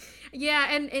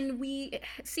 Yeah, and we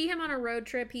see him on a road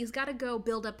trip. He's got to go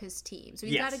build up his team. So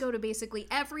he's got to go to basically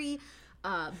every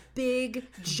big,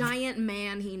 giant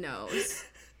man he knows.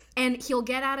 And he'll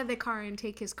get out of the car and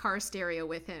take his car stereo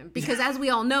with him. Because as we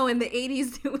all know, in the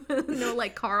 80s, there were no,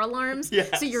 like, car alarms.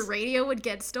 Yes. So your radio would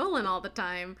get stolen all the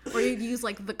time. Or you'd use,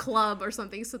 like, the club or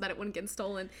something so that it wouldn't get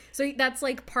stolen. So that's,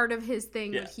 like, part of his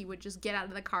thing. Yeah. Where he would just get out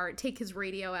of the car, take his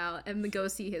radio out, and then go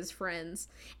see his friends.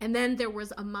 And then there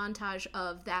was a montage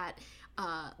of that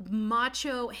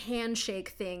macho handshake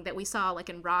thing that we saw, like,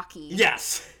 in Rocky.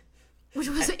 Yes. Which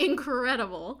was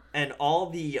incredible. And all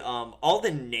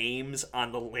the names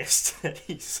on the list that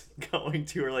he's going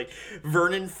to are like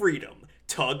Vernon Freedom,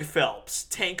 Tug Phelps,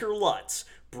 Tanker Lutz,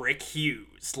 Brick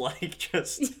Hughes, like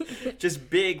just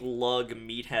big lug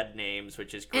meathead names,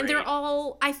 which is great. And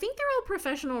I think they're all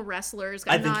professional wrestlers.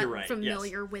 I I'm think not you're right,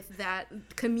 familiar with that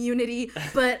community,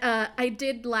 but I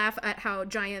did laugh at how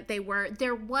giant they were.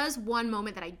 There was one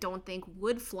moment that I don't think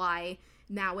would fly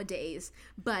nowadays,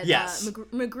 but yes.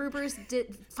 MacGruber's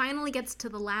finally gets to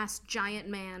the last giant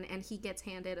man, and he gets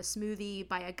handed a smoothie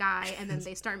by a guy, and then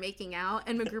they start making out,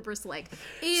 and MacGruber's like,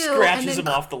 ew, scratches and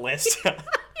then, him off the list.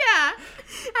 Yeah,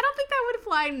 I don't think that would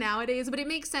fly nowadays, but it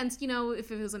makes sense,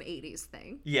 if it was an 80s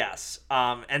thing. Yes.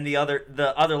 And the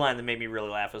other line that made me really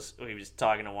laugh was he was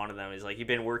talking to one of them. He's like, "You've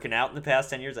been working out in the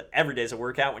past 10 years. Every day's a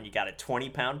workout when you got a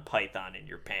 20-pound python in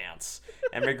your pants."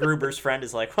 And MacGruber's friend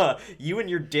is like, "Huh, you and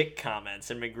your dick comments."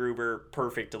 And MacGruber,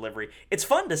 perfect delivery. It's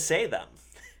fun to say them.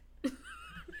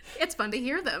 It's fun to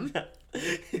hear them.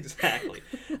 Exactly.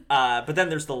 But then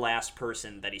there's the last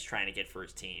person that he's trying to get for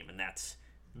his team, and that's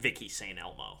Vicky St.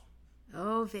 Elmo.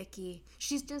 Oh, Vicky.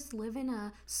 She's just living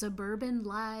a suburban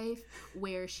life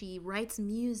where she writes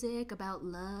music about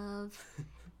love.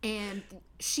 And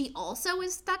she also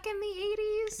is stuck in the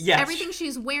 80s. Yes. Everything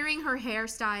she's wearing, her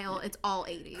hairstyle, it's all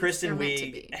 80s. Kristen They're meant to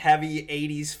Wiig, be. heavy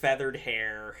 80s feathered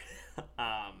hair.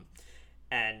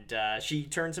 And she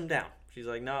turns him down. She's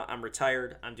like, "No, I'm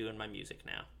retired. I'm doing my music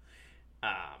now."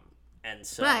 And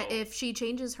so... But if she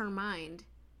changes her mind,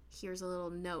 here's a little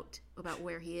note about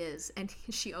where he is. And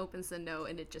she opens the note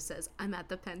and it just says, "I'm at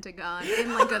the Pentagon,"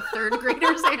 in like a third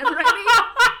grader's handwriting.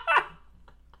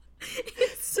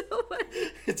 It's so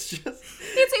funny. It's just...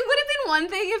 It would have been one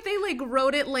thing if they like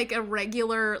wrote it like a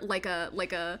regular, like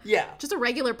a Yeah. just a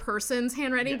regular person's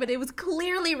handwriting, Yeah. but it was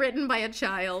clearly written by a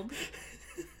child.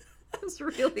 It was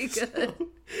really good.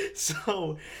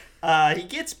 So he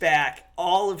gets back.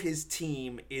 All of his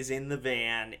team is in the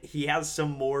van. He has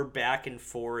some more back and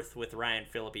forth with Ryan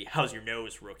Phillippe. "How's your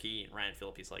nose, rookie?" And Ryan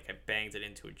Phillippe's like, "I banged it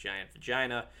into a giant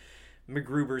vagina."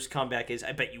 MacGruber's comeback is,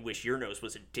 "I bet you wish your nose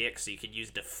was a dick so you could use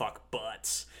it to fuck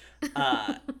butts."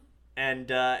 And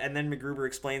then MacGruber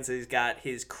explains that he's got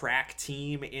his crack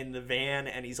team in the van,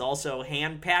 and he's also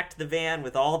hand-packed the van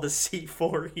with all the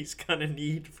C4 he's gonna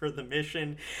need for the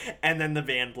mission, and then the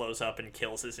van blows up and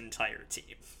kills his entire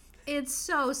team. It's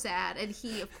so sad, and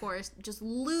he, of course, just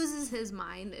loses his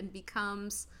mind and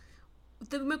becomes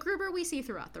the MacGruber we see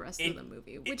throughout the rest of the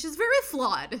movie, which is very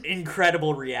flawed.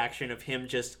 Incredible reaction of him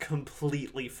just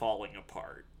completely falling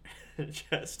apart.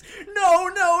 Just no,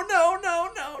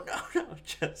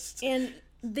 just And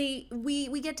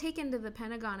we get taken to the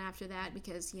Pentagon after that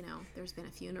because there's been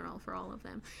a funeral for all of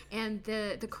them, and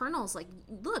the colonel's like,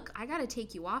 "Look, I gotta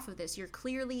take you off of this. You're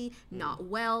clearly not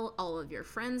well. All of your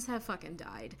friends have fucking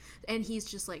died." And he's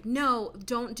just like, "No,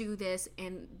 don't do this."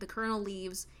 And the colonel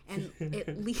leaves, and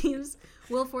it leaves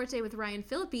Will Forte with Ryan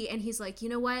Phillippe, and he's like, "You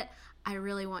know what? I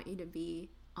really want you to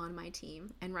be on my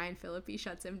team." And Ryan Phillippe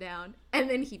shuts him down, and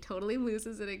then he totally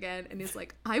loses it again and is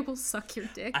like, "I will suck your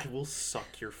dick. I will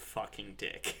suck your fucking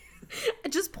dick."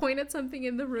 Just point at something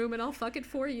in the room and I'll fuck it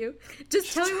for you.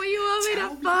 Just tell me what you want me to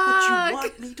Tell me fuck." what you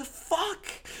want me to fuck.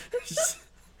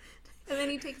 And then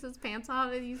he takes his pants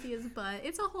off and you see his butt.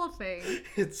 It's a whole thing.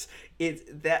 It's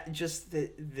that just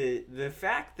the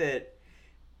fact that,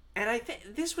 and I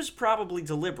think this was probably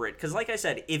deliberate, because like I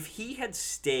said, if he had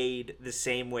stayed the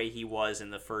same way he was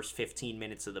in the first 15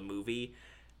 minutes of the movie,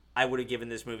 I would have given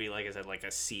this movie, like I said, like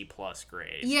a C+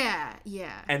 grade. Yeah.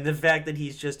 And the fact that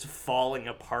he's just falling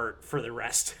apart for the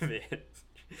rest of it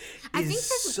I think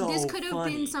so this could have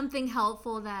funny. been something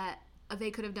helpful that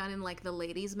they could have done in like The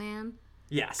Ladies' Man.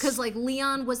 Yes. Because like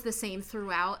Leon was the same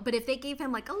throughout, but if they gave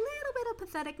him like a little bit of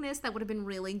patheticness, that would have been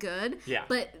really good. Yeah.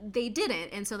 But they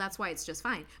didn't, and so that's why it's just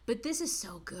fine. But this is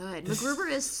so good.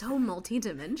 MacGruber is so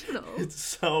multidimensional. It's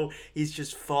so, he's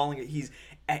just falling, he's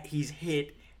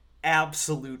hit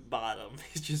absolute bottom.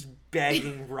 He's just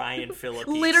begging Ryan Phillippe.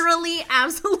 Literally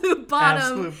absolute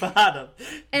bottom. Absolute bottom.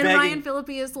 And Begging- Ryan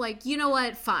Phillippe is like, "You know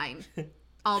what? Fine.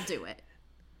 I'll do it."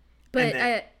 But And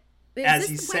then- as Is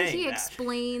he's this when saying he that.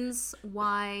 explains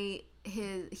why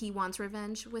he wants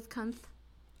revenge with Kunth?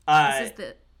 This is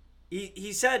the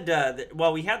He said that,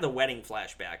 well, we had the wedding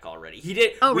flashback already. He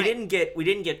did. Oh, we right.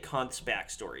 didn't get Kunth's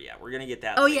backstory yet. We're gonna get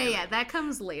that. Oh later. yeah, that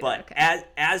comes later. But okay.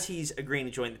 as he's agreeing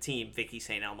to join the team, Vicky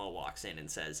St. Elmo walks in and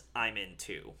says, "I'm in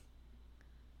too."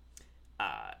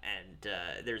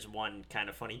 There's one kind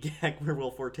of funny gag where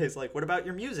Will Forte's like, "What about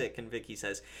your music?" And Vicky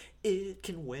says, "It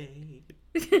can wait."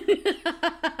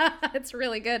 It's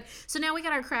really good. So now we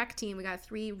got our crack team. We got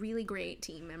 3 really great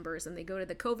team members, and they go to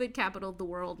the COVID capital of the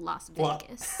world, Las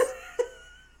Vegas.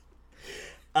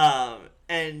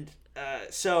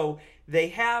 So they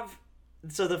have.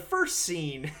 So the first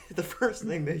scene, the first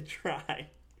thing they try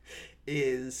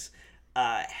is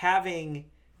having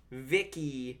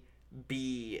Vicky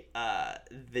be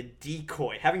the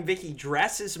decoy, having Vicky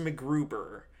dress as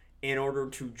MacGruber in order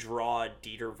to draw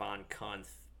Dieter von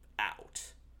Kunth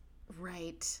out.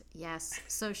 Right. Yes.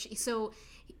 So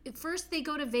first they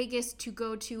go to Vegas to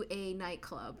go to a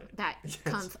nightclub that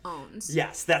Kunth owns.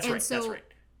 Yes, that's And right. so, That's right.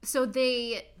 So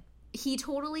he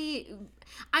totally.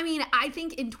 I mean, I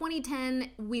think in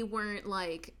 2010 we weren't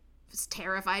like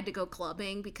terrified to go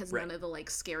clubbing because Right. none of the like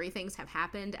scary things have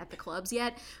happened at the clubs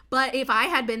yet. But if I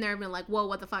had been there and been like, whoa,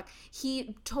 what the fuck?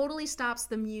 He totally stops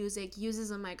the music,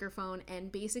 uses a microphone,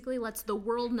 and basically lets the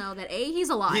world know that A, he's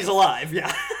alive. He's alive,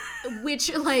 yeah.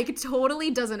 Which like totally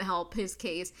doesn't help his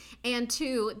case. And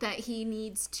 2, that he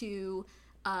needs to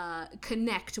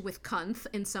connect with Kunth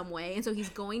in some way, and so he's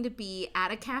going to be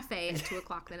at a cafe at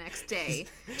 2:00 the next day,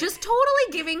 just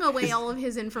totally giving away all of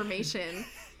his information,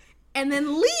 and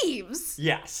then leaves.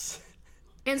 Yes.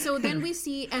 And so then we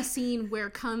see a scene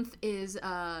where Kunth is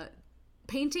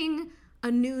painting a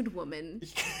nude woman,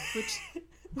 which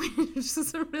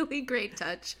is a really great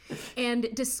touch,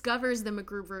 and discovers that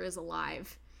MacGruber is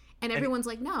alive. And everyone's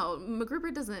like, no,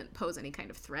 MacGruber doesn't pose any kind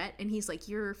of threat. And he's like,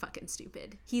 you're fucking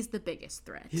stupid. He's the biggest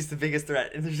threat. He's the biggest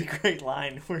threat. And there's a great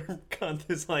line where Kunth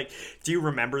is like, "Do you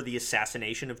remember the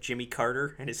assassination of Jimmy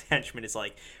Carter?" And his henchman is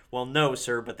like, "Well, no,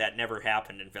 sir, but that never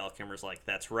happened." And Val Kilmer's like,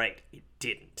 "That's right, it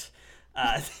didn't."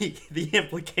 The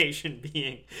implication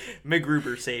being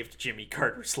MacGruber saved Jimmy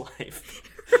Carter's life.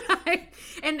 Right.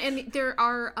 And there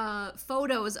are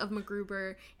photos of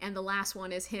MacGruber, and the last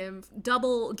one is him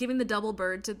giving the double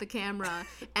bird to the camera,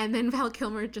 and then Val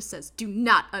Kilmer just says, "Do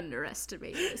not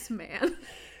underestimate this man."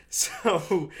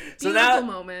 So Beautiful now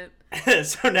moment.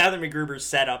 So now that MacGruber's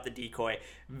set up the decoy,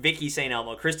 Vicky St.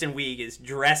 Elmo, Kristen Wiig, is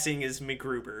dressing as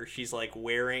MacGruber. She's like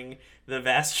wearing the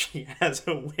vest. She has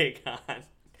a wig on.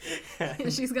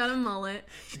 She's got a mullet,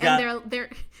 got- and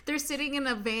they're sitting in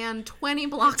a van 20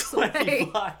 blocks 20 away.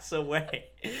 blocks away.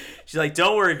 She's like,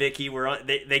 "Don't worry, Vicky.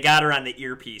 They got her on the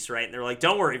earpiece, right?" And they're like,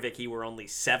 "Don't worry, Vicky. We're only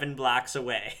 7 blocks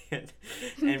away." And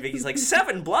Vicky's like,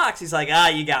 "7 blocks?" He's like,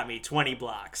 "You got me. 20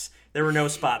 blocks. There were no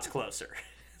spots closer."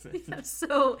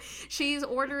 So she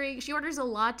orders a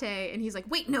latte, and he's like,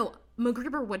 "Wait, no,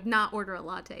 MacGruber would not order a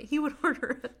latte. He would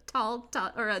order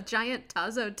a giant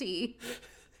Tazo tea."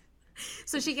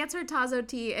 So she gets her Tazo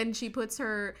tea, and she puts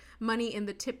her money in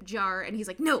the tip jar, and he's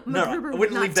like, "No, No, MacGruber I would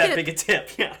wouldn't not leave tip." that big a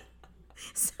tip. Yeah.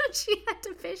 So she had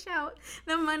to fish out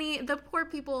the money. The poor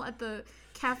people at the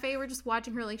cafe were just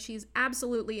watching her like she's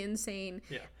absolutely insane.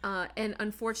 Yeah. And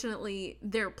unfortunately,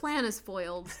 their plan is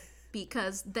foiled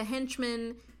because the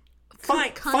henchmen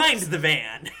Find the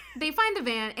van. They find the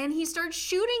van, and he starts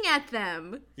shooting at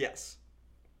them, Yes.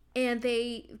 and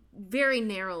they very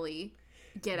narrowly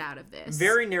get out of this.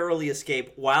 Very narrowly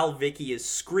escape while Vicky is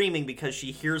screaming because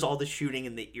she hears all the shooting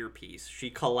in the earpiece.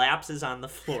 She collapses on the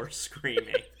floor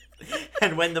screaming.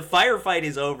 And when the firefight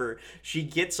is over, she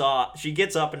gets up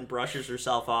and brushes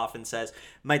herself off and says,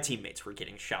 "My teammates were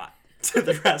getting shot," to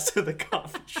the rest of the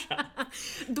coffee shop.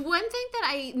 The one thing that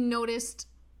I noticed,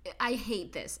 I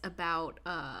hate this about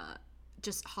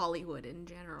just Hollywood in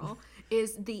general,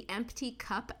 is the empty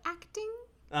cup acting.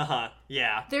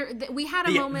 Yeah. We had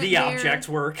a moment the where object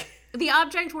work. the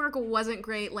object work wasn't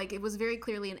great. Like, it was very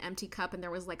clearly an empty cup, and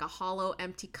there was like a hollow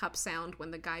empty cup sound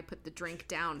when the guy put the drink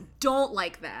down. Don't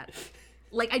like that.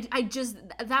 Like, I just,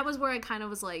 that was where I kind of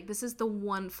was like, this is the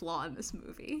one flaw in this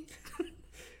movie.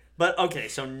 But okay,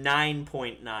 so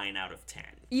 9.9 out of 10.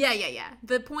 Yeah.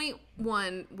 The point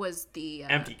one was the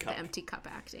Empty cup. The empty cup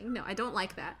acting. No, I don't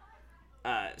like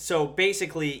that. So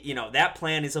basically, that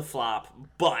plan is a flop,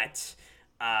 but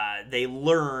they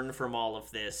learn from all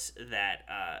of this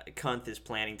that Kunth is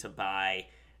planning to buy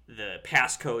the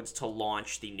passcodes to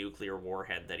launch the nuclear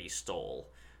warhead that he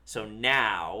stole. So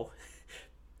now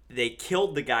they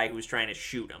killed the guy who was trying to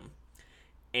shoot him,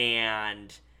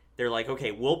 and they're like,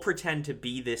 "Okay, we'll pretend to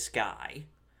be this guy,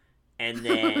 and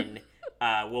then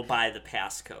will buy the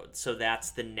passcode. So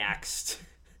that's the next,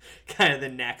 kind of the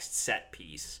next set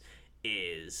piece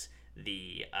is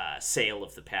the sale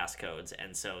of the passcodes.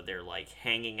 And so they're like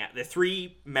hanging out. The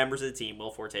three members of the team,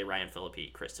 Will Forte, Ryan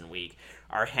Phillippe, Kristen Wiig,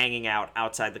 are hanging out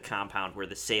outside the compound where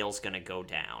the sale's going to go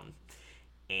down.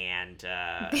 And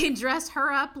they dress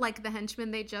her up like the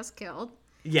henchman they just killed.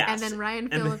 Yes. And then Ryan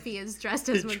Phillippe is dressed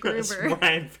as MacGruber.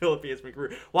 Ryan Phillippe is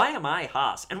MacGruber. Why am I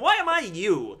Haas? And why am I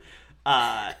you?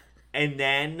 And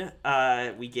then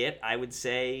we get, I would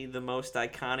say, the most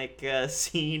iconic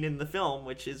scene in the film,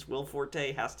 which is Will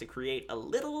Forte has to create a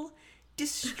little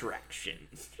distraction.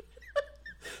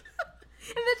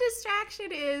 And the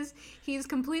distraction is he's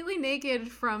completely naked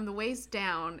from the waist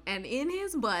down, and in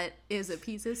his butt is a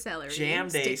piece of celery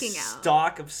Jammed sticking a out.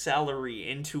 stalk of celery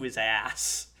into his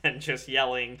ass and just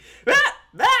yelling, "Ah!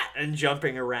 That!" and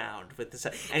jumping around with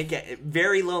the and again,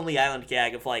 very Lonely Island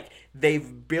gag of like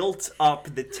they've built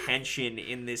up the tension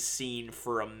in this scene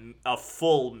for a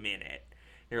full minute.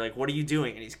 They're like, "What are you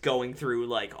doing?" And he's going through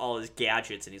like all his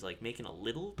gadgets, and he's like making a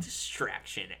little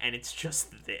distraction, and it's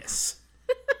just this.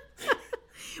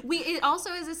 It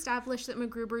also is established that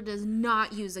MacGruber does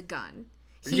not use a gun.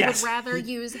 He Yes. would rather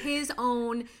use his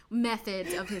own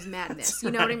methods of his madness.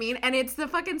 You know what I mean? And it's the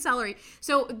fucking celery.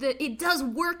 So it does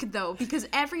work, though, because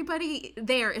everybody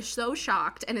there is so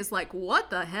shocked and is like, what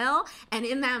the hell? And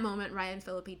in that moment, Ryan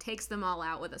Phillippe takes them all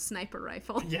out with a sniper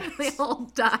rifle. Yes. They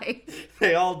all die.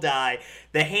 They all die.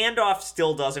 The handoff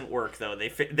still doesn't work, though.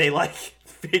 They like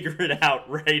figure it out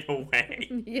right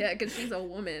away Yeah, because she's a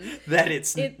woman.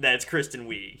 that's Kristen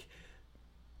Wiig.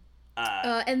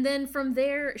 And then from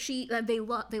there, they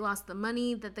lost the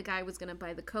money that the guy was going to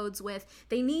buy the codes with.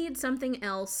 They need something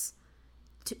else.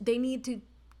 They need to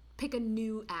pick a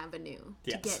new avenue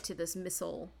to get to this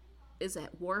missile. Is it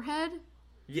warhead?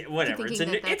 Yeah, whatever. It's a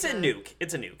nuke. It's a nuke.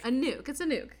 It's a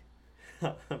nuke.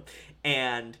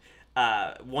 And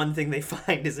one thing they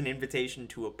find is an invitation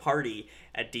to a party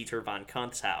at Dieter von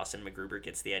Kunth's house, and MacGruber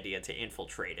gets the idea to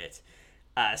infiltrate it.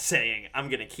 Saying, "I'm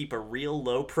going to keep a real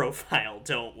low profile,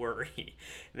 don't worry."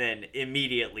 Then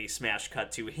immediately smash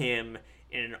cut to him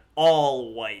in an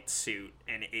all-white suit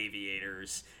and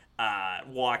aviators,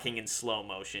 walking in slow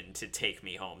motion to Take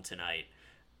Me Home Tonight.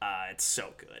 It's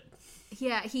so good.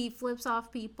 Yeah, he flips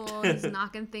off people, he's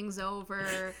knocking things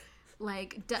over.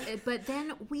 But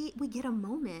then we get a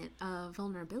moment of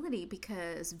vulnerability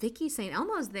because Vicky St.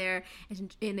 Elmo's there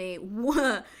in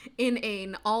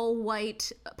an all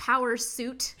white power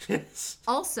suit. Yes.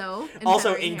 Also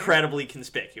incredibly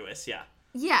conspicuous. Yeah.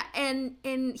 Yeah, and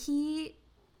he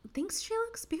thinks she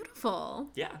looks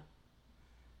beautiful. Yeah.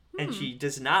 And she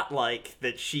does not like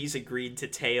that she's agreed to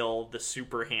tail the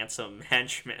super handsome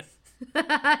henchman.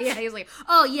 Yeah, he's like,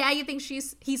 "Oh yeah, you think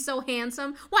he's so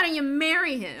handsome? Why don't you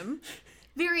marry him?"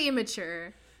 Very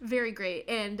immature, very great.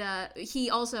 And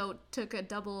he also took a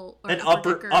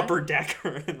upper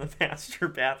decker in the master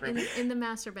bathroom. In the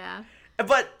master bath.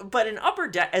 But an upper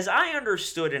deck, as I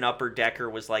understood, an upper decker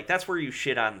was like that's where you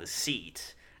shit on the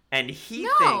seat. And he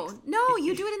thinks... No,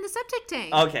 you do it in the septic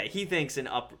tank. Okay, he thinks an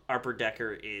upper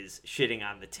decker is shitting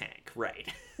on the tank, right?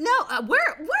 No,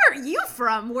 where are you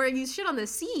from where you shit on the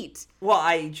seat? Well,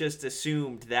 I just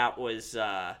assumed that was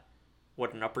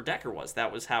what an upper decker was.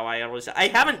 That was how I always... I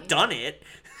haven't done it.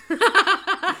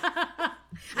 I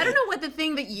don't know what the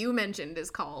thing that you mentioned is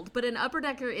called, but an upper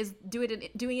decker is doing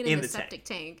it in the septic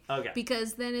tank. Okay.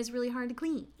 Because then it's really hard to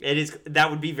clean. It is. That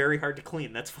would be very hard to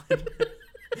clean. That's fine.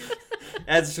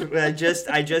 I just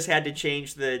had to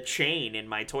change the chain in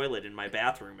my toilet in my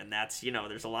bathroom, and that's,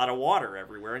 there's a lot of water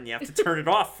everywhere, and you have to turn it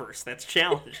off first. That's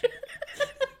challenging.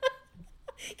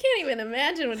 Can't even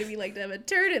imagine what it'd be like to have a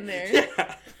turd in there.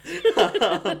 Yeah.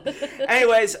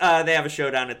 Anyways, they have a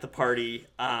showdown at the party,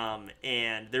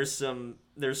 and there's some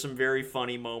very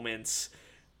funny moments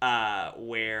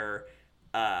where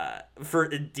for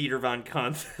Dieter von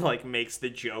Kunth makes the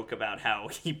joke about how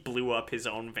he blew up his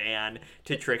own van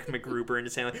to trick MacGruber into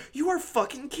saying "You are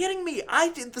fucking kidding me! I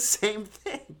did the same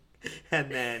thing." And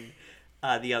then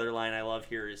the other line I love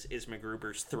here is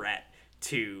MacGruber's threat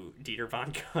to Dieter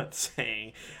von Kunth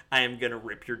saying, "I am gonna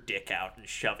rip your dick out and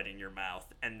shove it in your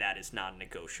mouth, and that is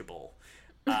non-negotiable."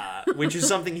 Which is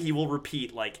something he will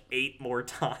repeat 8 more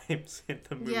times in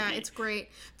the movie. Yeah, it's great.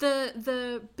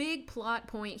 The big plot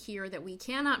point here that we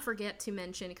cannot forget to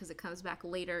mention because it comes back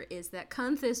later is that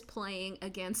Kunth is playing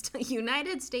against a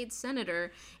United States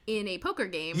senator in a poker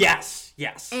game. Yes.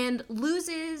 And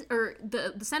loses, or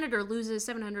the senator loses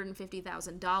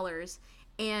 $750,000,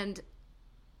 and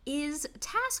is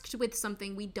tasked with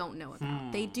something we don't know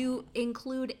about. They do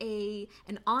include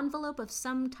an envelope of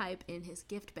some type in his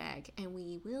gift bag, and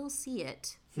we will see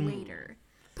it later.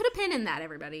 Put a pin in that,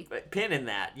 everybody. Pin in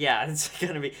that. Yeah, it's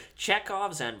going to be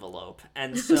Chekhov's envelope.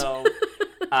 And so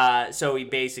so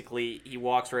he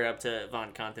walks right up to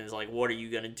Von Kunt and is like, what are you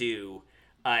going to do?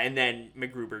 And then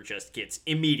MacGruber just gets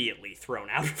immediately thrown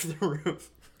out of the room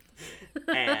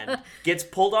and gets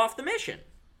pulled off the mission.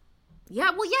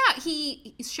 Yeah, well,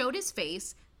 he showed his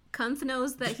face. Kunt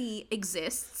knows that he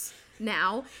exists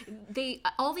now.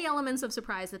 All the elements of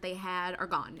surprise that they had are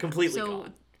gone now. Completely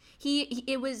gone.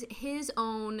 It was his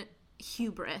own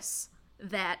hubris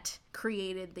that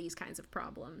created these kinds of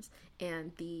problems,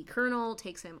 and the Colonel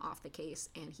takes him off the case,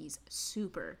 and he's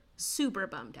super, super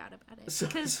bummed out about it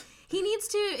because he needs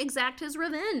to exact his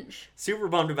revenge. Super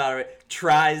bummed about it.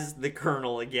 Tries the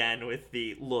Colonel again with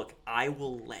the, look, I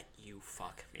will let you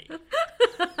fuck me.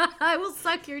 I will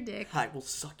suck your dick. I will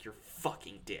suck your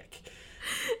fucking dick.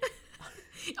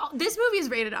 Oh, this movie is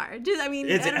rated R. I mean,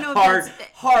 It's I don't know hard, if it's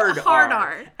hard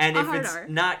R. And if hard it's R.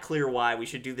 not clear why, we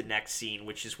should do the next scene,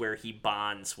 which is where he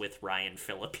bonds with Ryan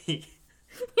Phillippe.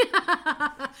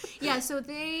 Yeah, so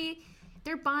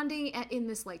they're bonding in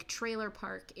this like trailer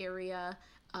park area,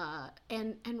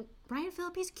 and Ryan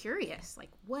Phillippe's curious, like,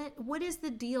 what is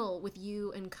the deal with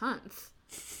you and Kunt?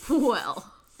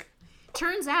 Well,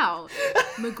 turns out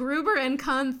MacGruber and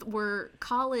Kunt were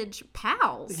college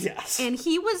pals. Yes. And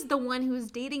he was the one who was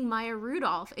dating Maya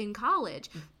Rudolph in college,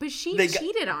 but she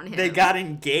cheated on him. They got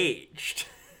engaged.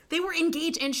 They were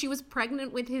engaged, and she was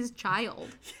pregnant with his child.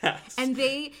 Yes. And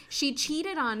she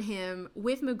cheated on him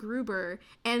with MacGruber,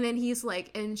 and then he's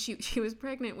like, and she was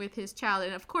pregnant with his child,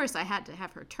 and of course I had to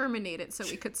have her terminated so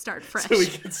we could start fresh.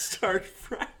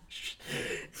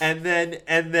 And then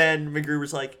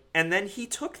MacGruber's like, and then he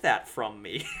took that from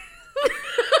me.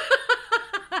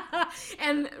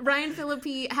 And Ryan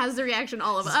Phillippe has the reaction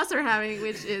all of us are having,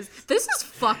 which is, this is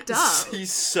fucked up.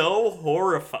 He's so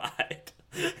horrified.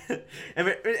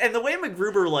 And the way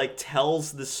MacGruber like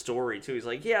tells the story too, he's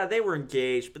like, yeah, they were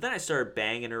engaged, but then I started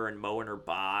banging her and mowing her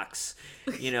box,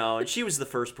 and she was the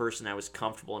first person I was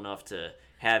comfortable enough to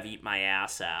have eat my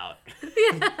ass out.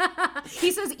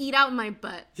 He says, eat out my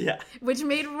butt. Yeah. Which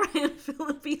made Ryan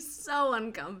Phillippe so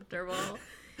uncomfortable.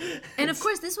 And of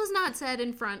course, this was not said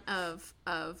in front of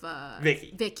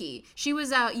Vicky. She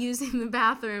was out using the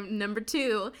bathroom number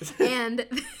 2, and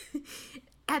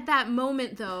at that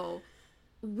moment, though,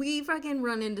 we fucking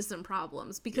run into some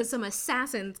problems because some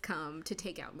assassins come to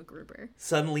take out MacGruber.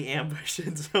 Suddenly ambushed,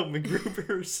 and so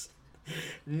MacGruber's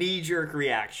knee-jerk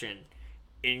reaction,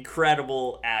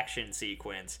 incredible action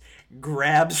sequence,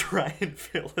 grabs Ryan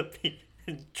Phillippe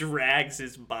and drags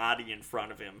his body in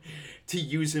front of him to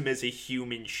use him as a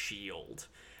human shield,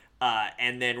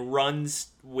 and then runs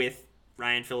with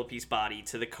Ryan Phillippe's body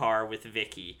to the car with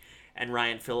Vicky. And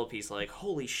Ryan Phillippe's like,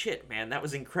 holy shit, man, that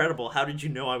was incredible. How did you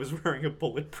know I was wearing a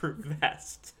bulletproof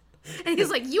vest? And he's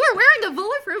like, you were wearing a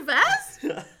bulletproof vest?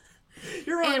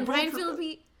 You're and Ryan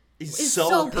Phillippe is is so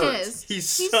so hurt. pissed. He's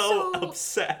so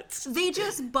upset. They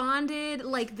just bonded,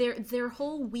 like their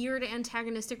whole weird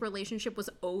antagonistic relationship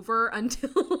was over until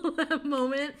that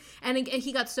moment. And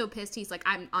he got so pissed, he's like,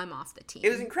 I'm off the team. It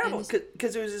was incredible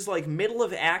because it was just like middle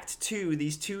of Act 2,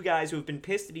 these two guys who have been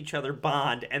pissed at each other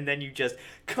bond, and then you just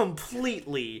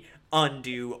completely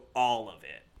undo all of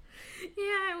it.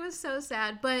 Yeah, it was so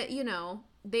sad. But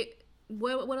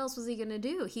what else was he gonna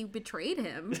do? He betrayed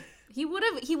him. He would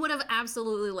have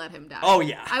absolutely let him die. Oh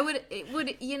yeah.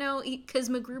 Because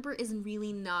MacGruber is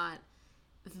really not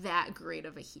that great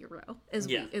of a hero, as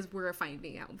we're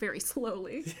finding out very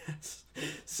slowly. Yes.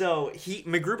 So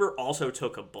MacGruber also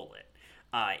took a bullet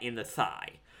in the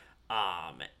thigh.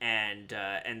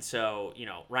 And so,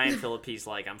 Ryan Phillippe's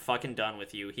like, I'm fucking done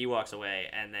with you. He walks away,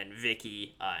 and then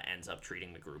Vicky ends up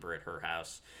treating MacGruber at her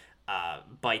house.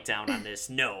 Bite down on this,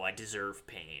 no, I deserve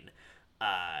pain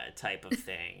type of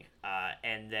thing.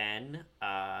 And then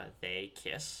they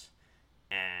kiss,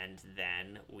 and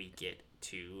then we get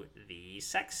to the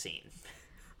sex scene.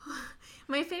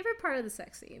 My favorite part of the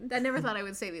sex scene, I never thought I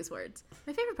would say these words.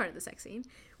 My favorite part of the sex scene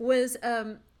was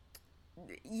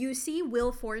you see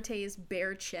Will Forte's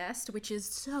bare chest, which is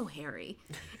so hairy,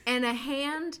 and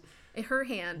her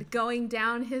hand going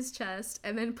down his chest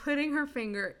and then putting her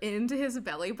finger into his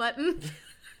belly button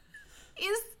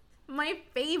is my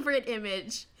favorite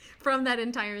image from that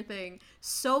entire thing.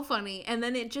 So funny. And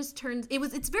then it just turns,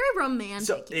 it's very romantic.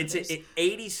 So it's an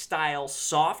 80s style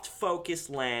soft focus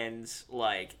lens,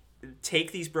 like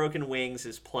Take These Broken Wings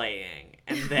is playing,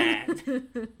 and then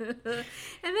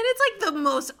it's like the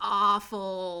most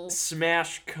awful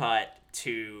smash cut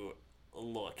to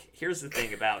look, here's the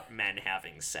thing about men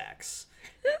having sex.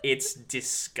 It's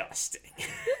disgusting.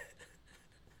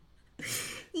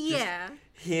 Yeah.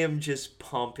 Him just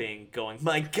pumping, going,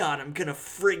 my God, I'm gonna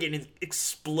friggin'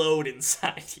 explode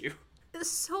inside you. It's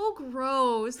so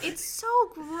gross. It's so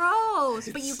gross.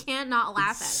 But you can't not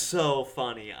laugh at it. So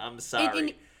funny. I'm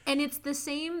sorry. And it's the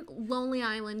same Lonely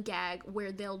Island gag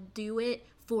where they'll do it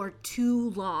for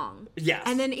too long. Yes.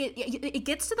 And then it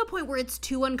gets to the point where it's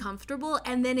too uncomfortable,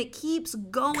 and then it keeps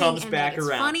going. Comes and back then it's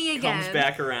around. funny again. Comes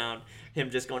back around.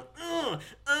 Him just going,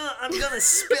 I'm gonna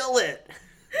spill it.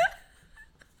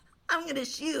 I'm gonna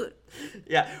shoot.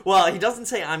 Yeah, well, he doesn't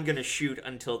say I'm gonna shoot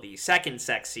until the second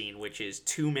sex scene, which is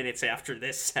 2 minutes after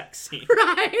this sex scene.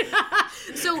 Right.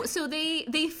 So they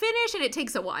finish, and it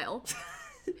takes a while.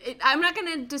 I'm not going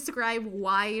to describe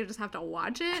why, you just have to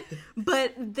watch it,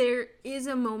 but there is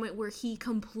a moment where he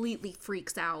completely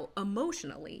freaks out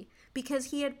emotionally because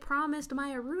he had promised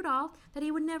Maya Rudolph that he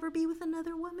would never be with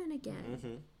another woman again.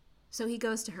 Mm-hmm. So he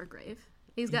goes to her grave.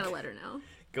 He's got to let her know.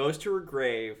 Goes to her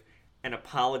grave and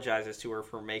apologizes to her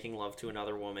for making love to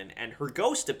another woman, and her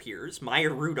ghost appears,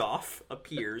 Maya Rudolph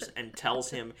appears and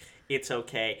tells him it's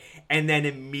okay, and then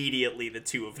immediately the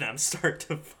two of them start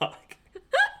to fuck.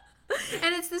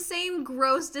 And it's the same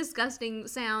gross, disgusting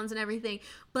sounds and everything,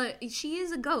 but she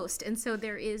is a ghost, and so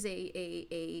there is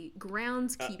a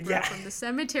groundskeeper from the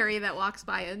cemetery that walks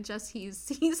by and just he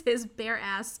sees his bare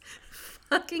ass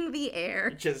fucking the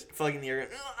air. Just fucking the air.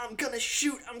 I'm gonna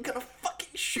shoot. I'm gonna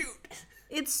fucking shoot.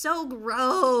 It's so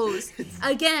gross.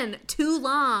 Again, too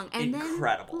long, and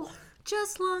incredible. Then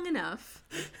just long enough.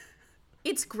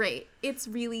 It's great. It's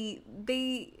really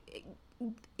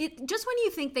just when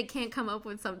you think they can't come up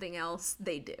with something else,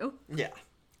 they do. Yeah.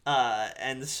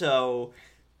 And so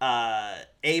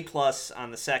A+ on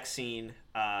the sex scene,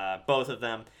 both of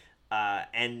them.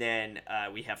 And then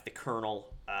we have the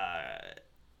Colonel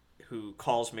who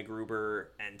calls MacGruber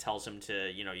and tells him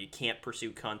to, you can't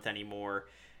pursue Kuntz anymore.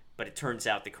 But it turns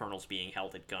out the Colonel's being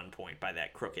held at gunpoint by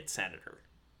that crooked senator.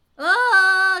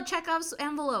 Oh, Chekhov's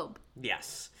envelope.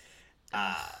 Yes.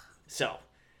 So...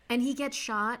 And he gets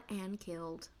shot and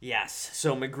killed. Yes.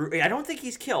 So MacGruber, I don't think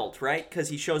he's killed, right? Because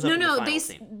he shows up in the final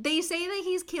scene. They say that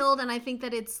he's killed, and I think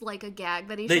that it's like a gag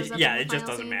that he shows up in the final scene. Yeah, it just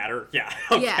doesn't matter. Yeah.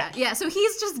 Okay. Yeah. So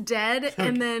he's just dead,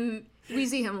 and then we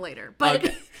see him later. But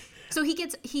okay. So he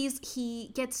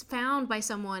gets found by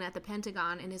someone at the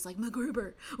Pentagon and is like,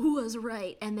 MacGruber was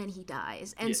right, and then he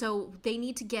dies. And so they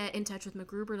need to get in touch with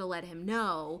MacGruber to let him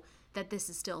know that this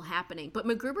is still happening. But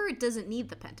MacGruber doesn't need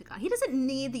the Pentagon. He doesn't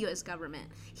need the U.S. government.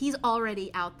 He's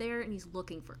already out there, and he's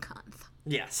looking for Kuntz.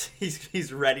 Yes,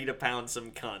 he's ready to pound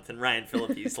some Kuntz. And Ryan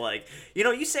Phillippe's like,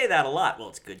 you say that a lot. Well,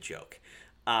 it's a good joke.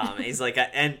 He's like,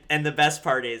 and the best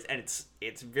part is, and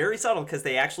it's very subtle because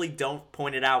they actually don't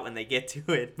point it out when they get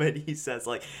to it, but he says,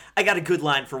 like, I got a good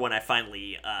line for when I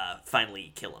finally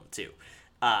kill him, too.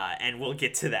 And we'll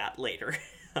get to that later.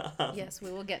 Yes, we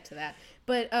will get to that.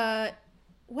 But,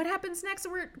 what happens next?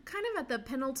 We're kind of at the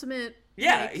penultimate...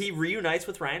 Yeah, he reunites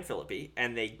with Ryan Phillippe,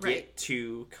 and they get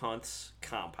to Kuntz's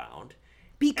compound.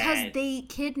 Because they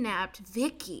kidnapped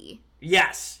Vicky.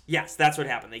 Yes, that's what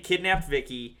happened. They kidnapped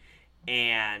Vicky,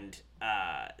 and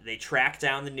they track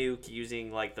down the nuke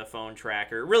using, like, the phone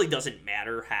tracker. It really doesn't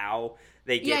matter how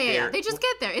they get there. Yeah, they just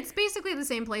get there. It's basically the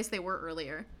same place they were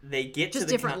earlier. They get just to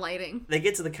the different lighting. They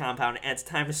get to the compound, and it's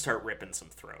time to start ripping some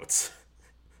throats.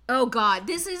 Oh, God.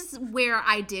 This is where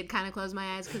I did kind of close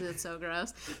my eyes because it's so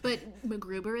gross. But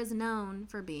MacGruber is known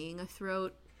for being a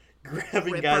throat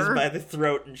grabbing ripper. Guys by the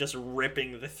throat and just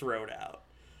ripping the throat out.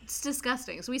 It's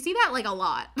disgusting. So we see that, like, a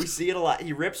lot. We see it a lot.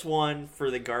 He rips one for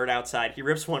the guard outside. He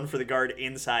rips one for the guard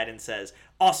inside and says,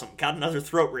 awesome, got another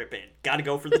throat rip in. Gotta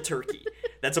go for the turkey.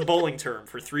 That's a bowling term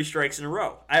for 3 strikes in a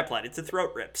row. I applied it to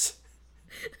throat rips.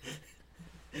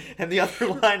 And the other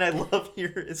line I love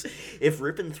here is, if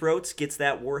Rippin' Throats gets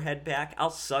that warhead back, I'll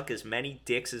suck as many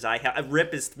dicks as I have.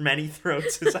 Rip as many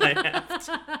throats as I have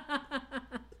to.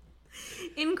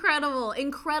 Incredible,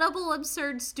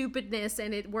 absurd stupidness,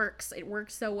 and it works. It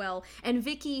works so well. And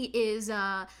Vicky is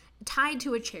tied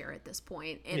to a chair at this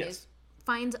point, and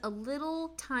finds a little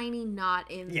tiny knot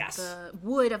in the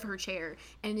wood of her chair,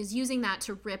 and is using that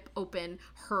to rip open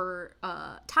her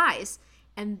ties.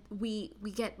 And we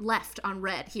get left on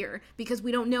red here because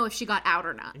we don't know if she got out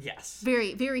or not. Yes.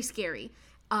 Very, very scary.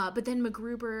 But then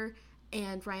MacGruber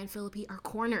and Ryan Phillippe are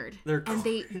cornered.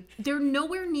 They're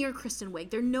nowhere near Kristen Wiig.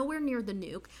 They're nowhere near the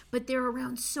nuke, but they're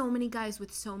around so many guys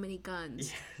with so many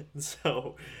guns. Yeah.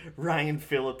 So Ryan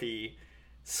Phillippe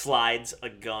slides a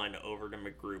gun over to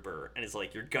MacGruber and is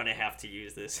like, "You're gonna have to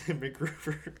use this." And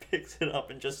MacGruber picks it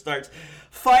up and just starts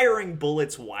firing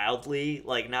bullets wildly,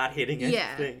 like not hitting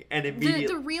anything. And immediately,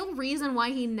 the real reason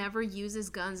why he never uses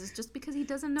guns is just because he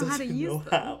doesn't know how to use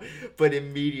them. But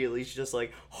immediately she's just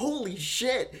like, "Holy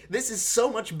shit, this is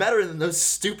so much better than those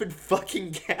stupid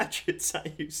fucking gadgets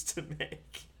I used to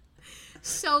make."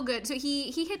 So good. So he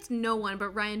hits no one, but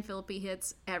Ryan Phillippe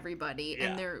hits everybody,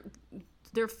 and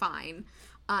they're fine.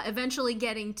 Eventually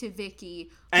getting to Vicky,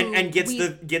 and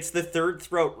gets the third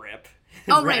throat rip.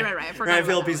 Oh, right. I forgot. Ryan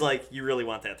Phillippe's like, "You really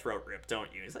want that throat rip,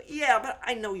 don't you?" He's like, "Yeah, but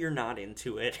I know you're not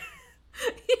into it."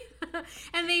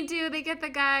 And they do. They get the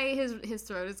guy. His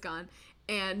throat is gone.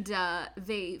 And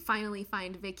they finally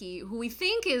find Vicky, who we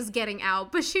think is getting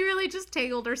out, but she really just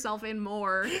tangled herself in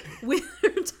more with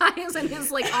her ties and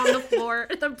is like on the floor,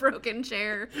 the broken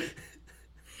chair.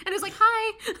 And is like,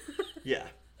 "Hi." Yeah.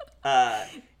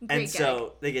 And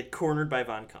so they get cornered by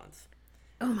Von Kuntz.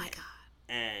 Oh my god.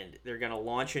 And they're going to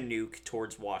launch a nuke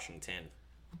towards Washington,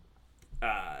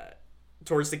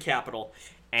 towards the Capitol,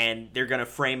 and they're going to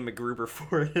frame MacGruber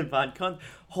for it. And Von Kuntz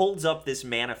holds up this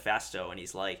manifesto, and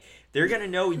he's like, "They're going to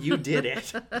know you did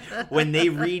it when they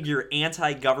read your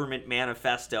anti-government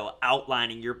manifesto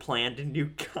outlining your plan to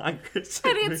nuke Congress."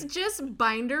 And it's just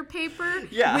binder paper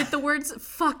Yeah. with the words,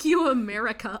 "Fuck you,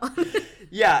 America." on it.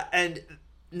 Yeah, and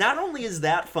not only is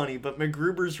that funny, but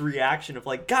MacGruber's reaction of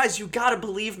like, "Guys, you gotta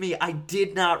believe me, I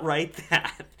did not write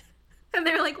that." And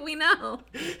they're like, "We know."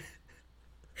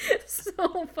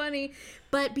 So funny.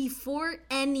 But before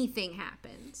anything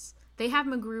happens, they have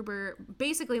MacGruber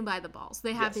basically by the balls.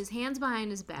 They have his hands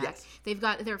behind his back. Yes. They've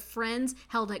got their friends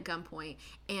held at gunpoint.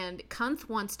 And Kuntz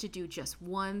wants to do just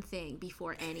one thing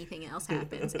before anything else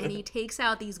happens. And he takes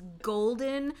out these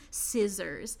golden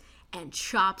scissors and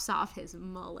chops off his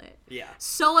mullet. Yeah.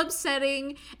 So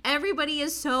upsetting. Everybody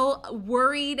is so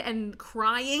worried and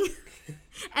crying.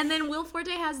 And then Will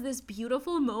Forte has this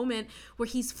beautiful moment where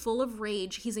he's full of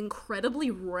rage. He's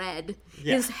incredibly red.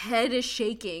 Yeah. His head is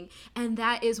shaking. And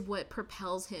that is what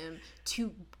propels him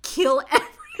to kill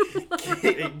everyone.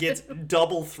 It gets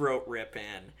double throat rip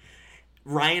in.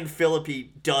 Ryan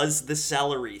Phillippe does the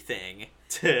celery thing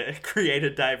to create a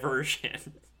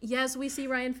diversion. Yes, we see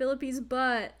Ryan Phillippe's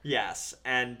butt. Yes,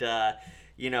 and,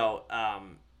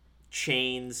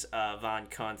 chains Von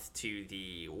Kuntz to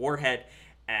the warhead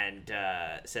and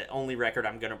said, "Only record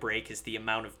I'm going to break is the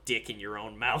amount of dick in your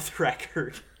own mouth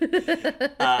record."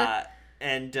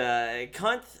 And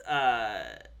Kuntz...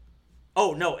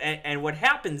 and what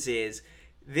happens is,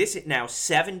 this now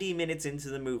 70 minutes into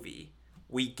the movie,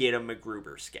 we get a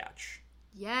MacGruber sketch.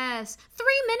 Yes. 3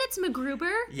 minutes,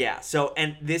 MacGruber. Yeah, so,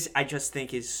 and this I just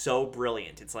think is so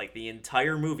brilliant. It's like the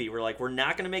entire movie, we're like, we're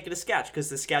not going to make it a sketch because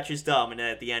the sketch is dumb, and then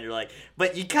at the end you're like,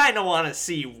 but you kind of want to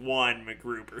see one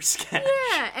MacGruber sketch.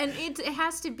 Yeah, and it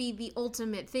has to be the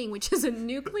ultimate thing, which is a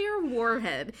nuclear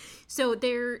warhead. So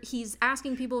he's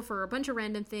asking people for a bunch of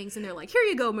random things, and they're like, "Here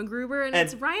you go, MacGruber," and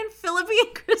it's Ryan Phillippe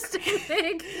and Kristen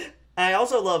Wiig. I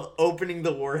also love opening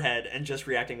the warhead and just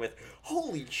reacting with,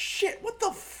 "Holy shit, what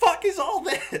the fuck is all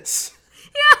this?"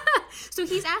 Yeah. So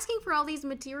he's asking for all these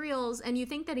materials, and you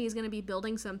think that he's going to be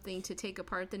building something to take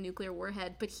apart the nuclear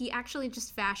warhead, but he actually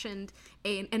just fashioned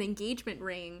an engagement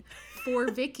ring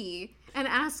for Vicky and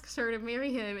asks her to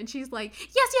marry him, and she's like,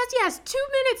 yes, 2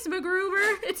 minutes,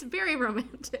 MacGruber. It's very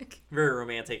romantic. Very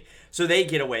romantic. So they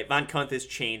get away. Von Kuntz is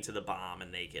chained to the bomb,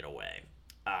 and they get away.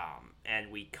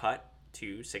 And we cut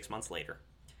to 6 months later,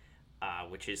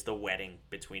 which is the wedding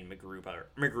between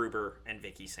MacGruber and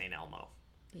Vicky St. Elmo.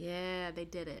 Yeah, they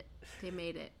did it. They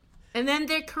made it. And then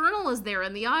their colonel is there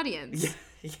in the audience.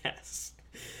 Yes.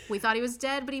 We thought he was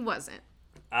dead, but he wasn't.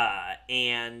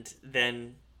 And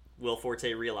then Will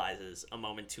Forte realizes a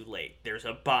moment too late, there's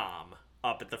a bomb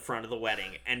up at the front of the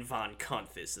wedding, and Von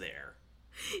Kuntz is there.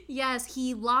 Yes,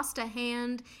 he lost a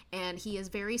hand, and he is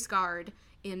very scarred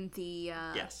in the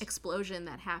explosion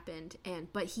that happened,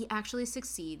 but he actually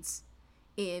succeeds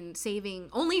in saving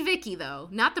only Vicky, though,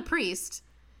 not the priest.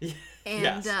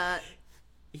 And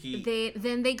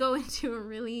they go into a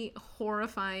really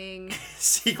horrifying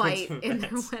fight in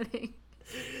their wedding.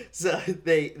 So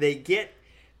they get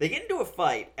into a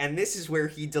fight, and this is where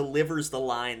he delivers the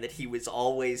line that he was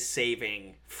always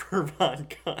saving for Von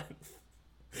Kuntz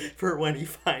for when he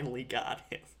finally got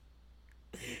him.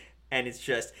 And it's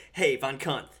just, "Hey, Von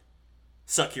Kuntz,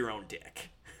 suck your own dick."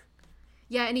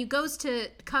 Yeah, and he goes to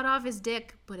cut off his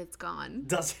dick, but it's gone.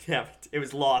 Doesn't have it. It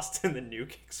was lost in the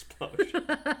nuke explosion.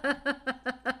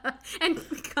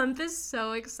 And Kuntz is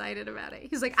so excited about it.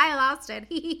 He's like, "I lost it."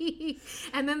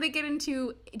 And then they get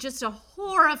into just a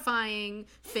horrifying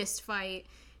fist fight.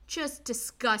 just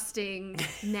disgusting,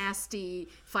 nasty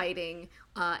fighting.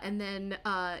 And then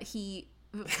he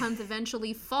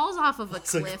eventually falls off of a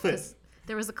cliff. 'Cause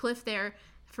there was a cliff there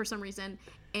for some reason.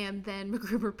 And then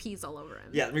MacGruber pees all over him.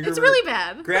 Yeah, MacGruber it's really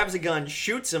bad. Grabs a gun,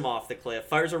 shoots him off the cliff,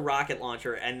 fires a rocket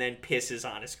launcher, and then pisses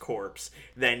on his corpse.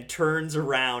 Then turns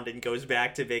around and goes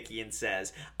back to Vicky and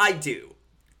says, "I do."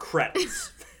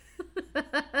 Credits.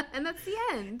 And that's the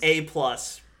end. A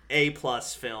plus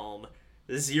film.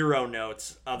 0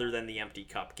 notes other than the empty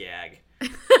cup gag.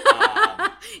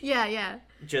 Yeah.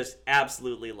 Just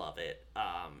absolutely love it.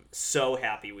 So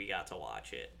happy we got to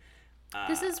watch it.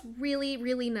 This is really,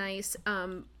 really nice.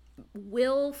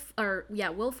 Will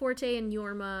Forte and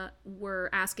Yorma were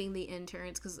asking the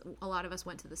interns, because a lot of us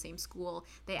went to the same school.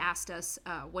 They asked us,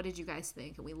 what did you guys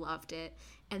think? And we loved it.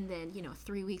 And then,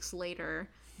 3 weeks later,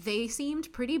 they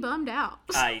seemed pretty bummed out.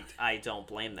 I don't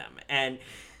blame them.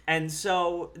 And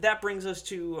so that brings us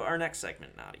to our next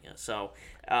segment, Nadia. So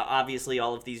obviously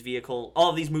all of these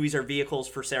movies are vehicles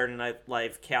for Saturday Night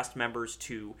Live cast members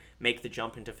to make the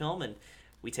jump into film, and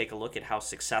we take a look at how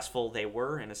successful they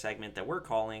were in a segment that we're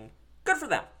calling Good for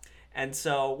Them. And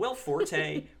so Will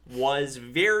Forte was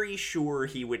very sure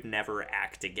he would never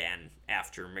act again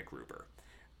after MacGruber.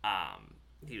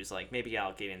 He was like, maybe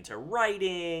I'll get into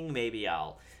writing, maybe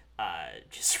I'll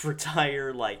just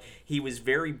retire. Like, he was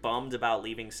very bummed about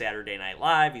leaving Saturday Night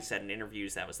Live. He said in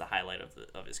interviews that was the highlight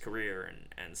of his career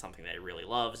and something that he really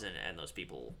loves, and those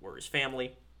people were his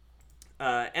family.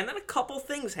 And then a couple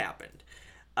things happened.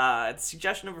 At the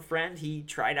suggestion of a friend, he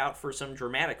tried out for some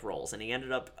dramatic roles, and he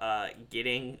ended up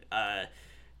getting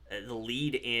the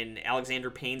lead in Alexander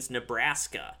Payne's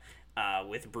Nebraska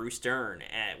with Bruce Dern,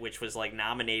 which was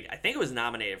nominated. I think it was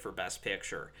nominated for Best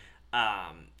Picture.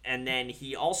 And then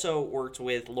he also worked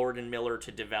with Lord and Miller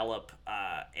to develop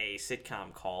a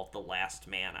sitcom called The Last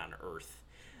Man on Earth.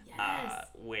 Yes.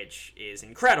 Which is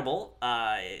incredible.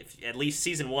 At least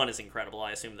season 1 is incredible.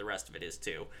 I assume the rest of it is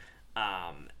too.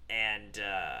 And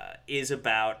is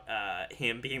about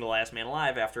him being the last man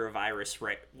alive after a virus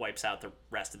wipes out the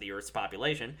rest of the Earth's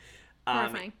population.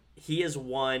 Horrifying. He has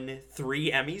won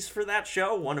 3 Emmys for that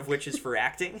show, one of which is for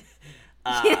acting.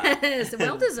 Yes,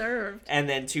 well deserved. And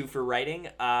then 2 for writing.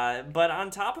 But on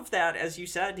top of that, as you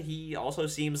said, he also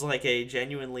seems like a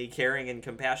genuinely caring and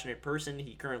compassionate person.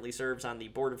 He currently serves on the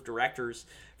board of directors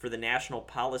for the National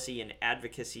Policy and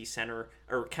Advocacy Center,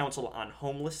 or Council on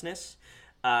Homelessness.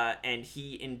 And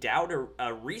he endowed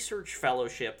a research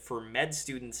fellowship for med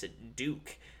students at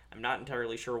Duke. I'm not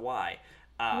entirely sure why.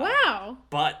 Wow.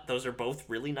 But those are both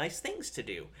really nice things to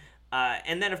do.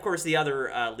 And then, of course, the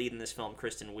other lead in this film,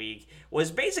 Kristen Wiig, was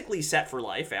basically set for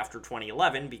life after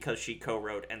 2011 because she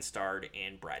co-wrote and starred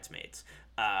in Bridesmaids,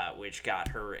 which got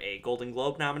her a Golden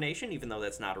Globe nomination, even though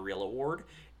that's not a real award,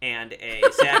 and a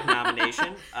SAG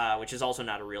nomination, which is also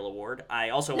not a real award. I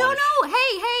also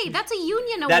hey, that's a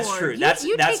union award. That's true.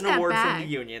 That's an award back. from the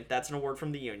union. That's an award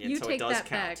from the union, You so take it does that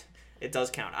count. back. It does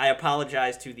count. I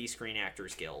apologize to the Screen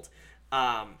Actors Guild.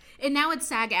 And now it's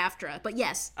SAG-AFTRA, but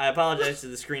yes. I apologize to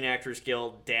the Screen Actors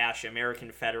Guild -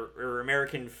 American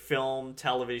Film,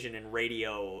 Television, and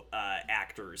Radio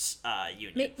Actors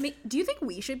Union. Do you think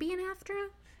we should be in AFTRA?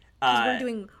 Because we're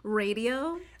doing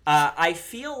radio? I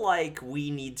feel like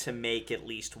we need to make at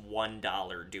least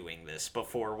 $1 doing this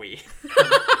before we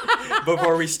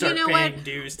start paying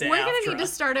dues to AFTRA. We're going to need to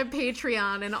start a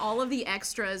Patreon, and all of the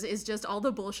extras is just all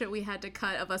the bullshit we had to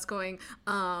cut of us going,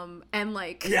 and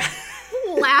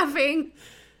laughing.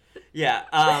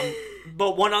 Yeah,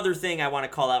 but one other thing I want to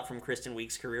call out from Kristen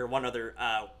Wiig's career, one other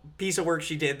piece of work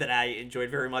she did that I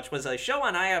enjoyed very much was a show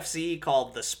on IFC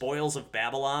called The Spoils of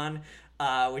Babylon,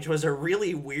 which was a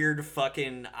really weird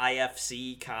fucking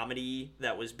IFC comedy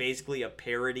that was basically a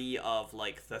parody of,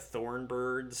 the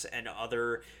Thornbirds and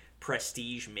other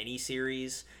prestige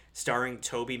miniseries, starring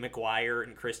Tobey Maguire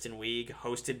and Kristen Wiig,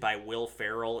 hosted by Will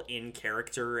Ferrell in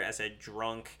character as a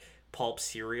drunk pulp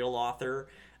serial author.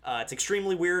 It's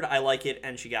extremely weird. I like it,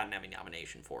 and she got an Emmy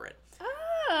nomination for it.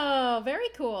 Oh, very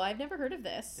cool. I've never heard of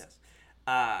this.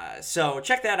 Yes. So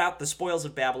check that out, The Spoils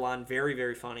of Babylon. Very,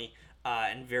 very funny.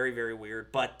 And very, very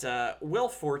weird. But Will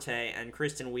Forte and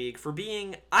Kristen Wiig, for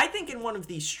being, I think, in one of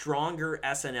the stronger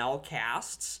SNL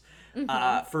casts,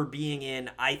 for being in,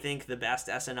 I think, the best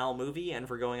SNL movie, and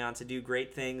for going on to do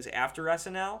great things after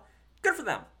SNL, good for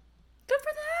them. Good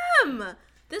for them!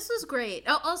 This was great.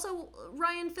 Oh, also,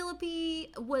 Ryan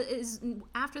Phillippe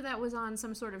after that was on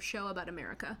some sort of show about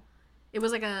America. It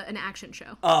was like an action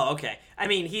show. Oh, okay. I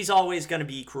mean, he's always going to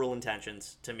be Cruel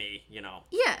Intentions to me,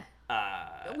 Yeah.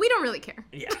 We don't really care.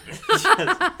 Yeah.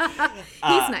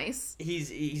 He's nice.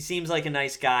 He seems like a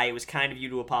nice guy. It was kind of you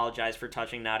to apologize for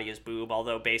touching Nadia's boob,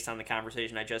 although based on the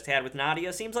conversation I just had with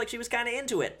Nadia, seems like she was kind of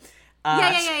into it.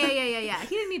 Yeah.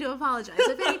 He didn't need to apologize.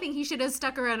 If anything, he should have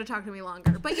stuck around to talk to me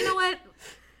longer. But you know what?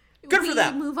 Good for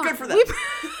them. Move on. Good for them.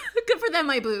 Good for them,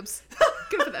 my boobs.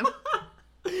 Good for them.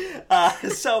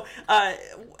 So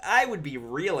I would be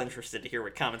real interested to hear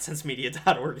what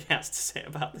commonsensemedia.org has to say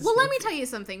about this. Well, movie. let me tell you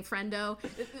something, friendo.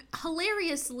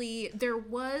 Hilariously, there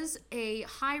was a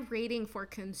high rating for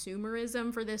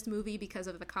consumerism for this movie because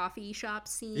of the coffee shop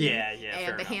scene. Yeah, fair and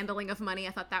the enough. handling of money.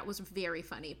 I thought that was very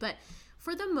funny. But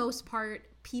for the most part,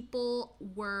 people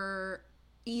were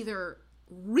either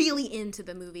really into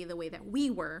the movie the way that we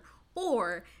were,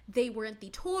 or they went the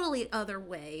totally other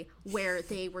way where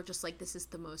they were just like, this is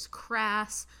the most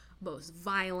crass, most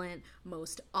violent,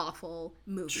 most awful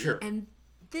movie. Sure. And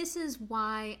this is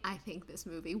why I think this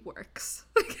movie works.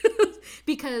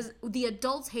 Because the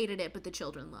adults hated it, but the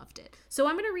children loved it. So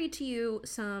I'm going to read to you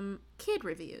some kid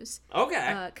reviews.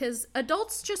 Okay. Because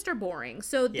adults just are boring.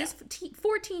 So this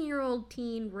 14-year-old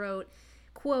teen wrote,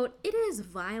 quote, "It is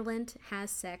violent,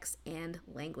 has sex, and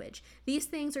language. These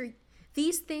things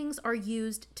are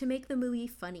used to make the movie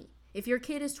funny. If your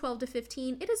kid is 12 to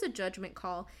 15, it is a judgment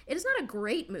call. It is not a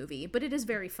great movie, but it is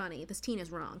very funny." This teen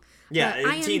is wrong.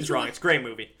 Yeah, teen's wrong. It's a great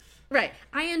movie. Right.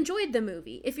 "I enjoyed the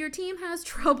movie. If your teen has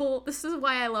trouble," this is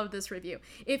why I love this review.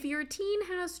 "If your teen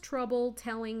has trouble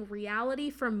telling reality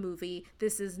from movie,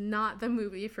 this is not the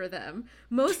movie for them.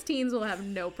 Most teens will have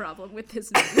no problem with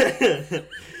this movie."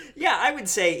 Yeah, I would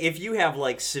say if you have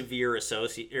like severe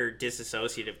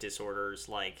dissociative disorders,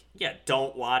 like, yeah,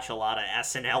 don't watch a lot of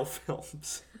SNL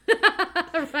films.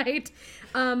 Right.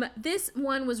 This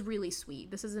one was really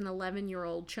sweet. This is an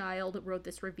 11-year-old child that wrote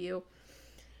this review.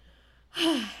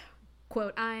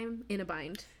 Quote, "I'm in a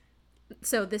bind."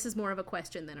 So this is more of a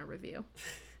question than a review.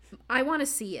 "I want to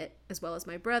see it, as well as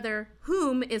my brother,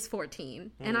 whom is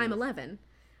 14, and I'm 11.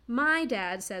 My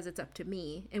dad says it's up to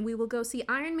me, and we will go see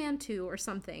Iron Man 2 or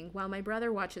something while my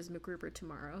brother watches MacGruber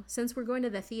tomorrow, since we're going to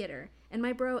the theater, and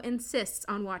my bro insists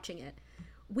on watching it.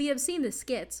 We have seen the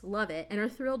skits, love it, and are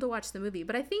thrilled to watch the movie,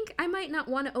 but I think I might not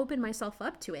want to open myself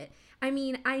up to it. I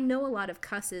mean, I know a lot of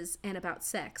cusses and about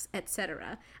sex,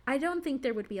 etc. I don't think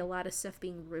there would be a lot of stuff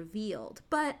being revealed,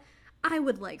 but I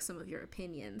would like some of your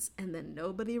opinions." And then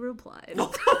nobody replied.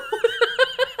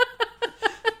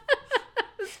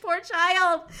 This poor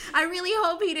child. I really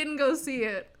hope he didn't go see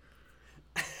it.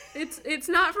 It's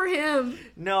not for him.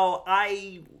 No,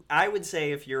 I would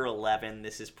say if you're 11,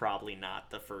 this is probably not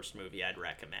the first movie I'd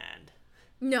recommend.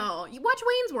 No, you watch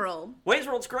Wayne's World. Wayne's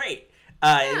World's great.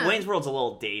 Wayne's World's a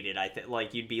little dated. I think,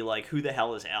 like, you'd be like, who the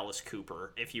hell is Alice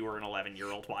Cooper if you were an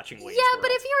 11-year-old watching Wayne's World? Yeah, but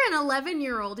if you're an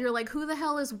 11-year-old, you're like, who the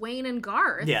hell is Wayne and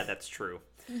Garth? Yeah, that's true.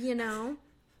 You know?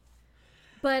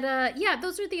 But, yeah,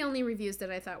 those are the only reviews that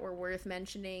I thought were worth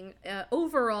mentioning.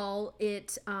 Overall,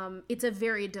 it's a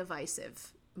very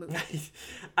divisive movie.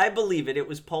 I believe it. It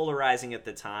was polarizing at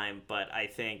the time, but I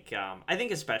think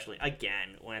especially,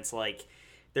 again, when it's like,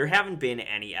 there haven't been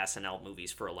any SNL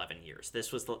movies for 11 years.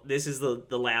 This is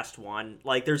the last one.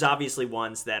 Like, there's obviously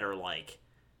ones that are, like,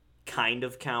 kind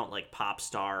of count, like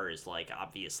Popstar is, like,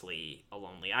 obviously a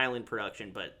Lonely Island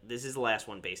production, but this is the last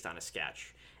one based on a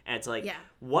sketch. And it's like,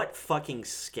 what fucking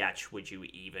sketch would you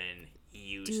even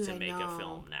use to make a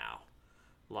film now?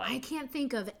 Like, I can't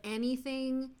think of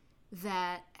anything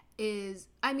that is...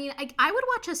 I mean, I would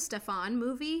watch a Stefan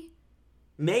movie.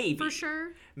 Maybe. For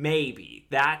sure. Maybe.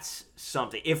 That's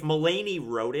something. If Mulaney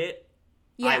wrote it,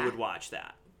 I would watch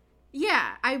that.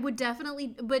 Yeah, I would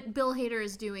definitely... But Bill Hader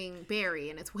is doing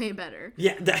Barry, and it's way better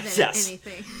than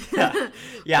anything. Yeah,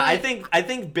 but, I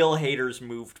think Bill Hader's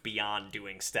moved beyond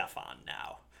doing Stefan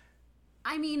now.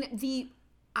 I mean,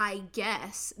 I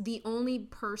guess the only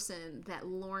person that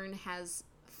Lorne has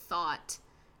thought...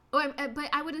 but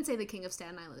I wouldn't say The King of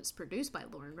Staten Island is produced by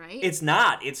Lorne, right? It's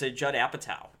not. It's a Judd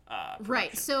Apatow production.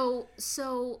 Right. So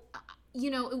you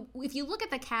know, if you look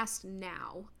at the cast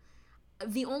now,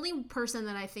 the only person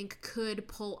that I think could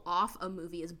pull off a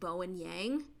movie is Bowen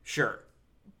Yang. Sure.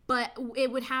 But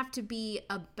it would have to be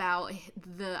about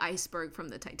the iceberg from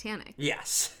the Titanic.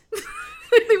 Yes.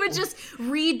 We would just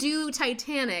redo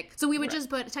Titanic. So we would just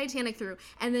put Titanic through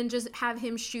and then just have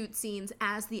him shoot scenes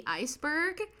as the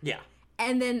iceberg. Yeah.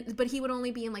 And then, but he would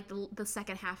only be in like the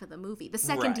second half of the movie, the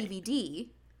second DVD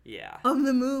of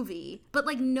the movie. But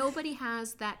like nobody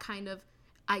has that kind of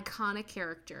iconic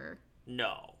character.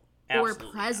 No. Or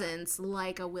presence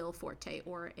like a Will Forte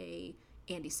or a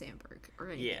Andy Samberg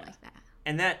or anything like that.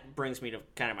 And that brings me to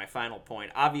kind of my final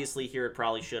point. Obviously, here at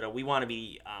Probably Shoulda, we want to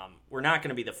be, we're not going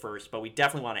to be the first, but we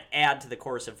definitely want to add to the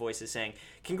chorus of voices saying,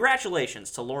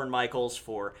 congratulations to Lorne Michaels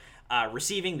for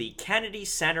receiving the Kennedy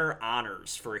Center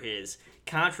Honors for his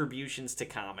contributions to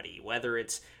comedy, whether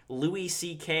it's Louis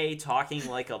C.K. talking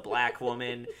like a black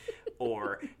woman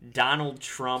or Donald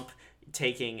Trump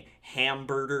taking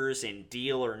hamburgers in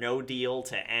Deal or No Deal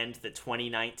to end the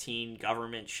 2019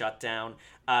 government shutdown.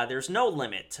 There's no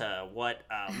limit to what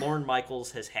Lorne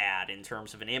Michaels has had in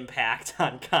terms of an impact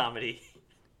on comedy.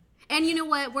 And you know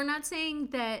what? We're not saying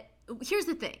that. Here's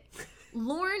the thing.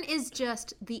 Lorne is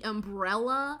just the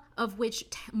umbrella of which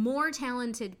more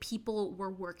talented people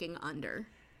were working under.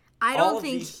 I don't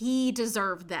think he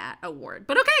deserved that award.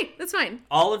 But okay, that's fine.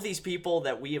 All of these people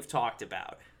that we have talked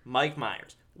about, Mike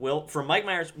Myers, Will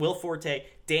Forte,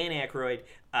 Dan Aykroyd,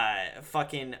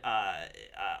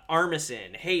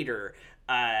 Armisen, Hader,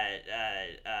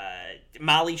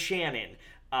 Molly Shannon,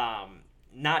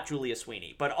 not Julia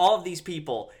Sweeney, but all of these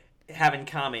people have in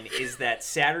common is that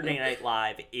Saturday Night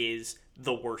Live is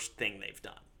the worst thing they've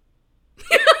done.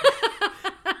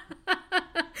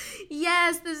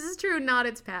 Yes, this is true. Not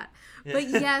it's Pat. But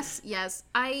yes,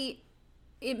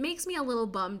 it makes me a little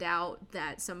bummed out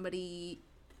that somebody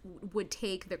would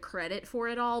take the credit for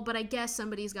it all, but I guess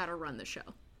somebody's got to run the show.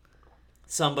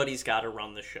 Somebody's got to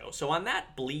run the show. So on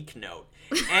that bleak note,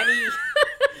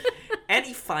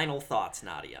 any final thoughts,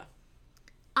 Nadia?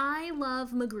 I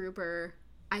love MacGruber.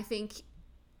 I think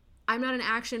I'm not an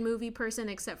action movie person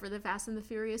except for the Fast and the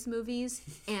Furious movies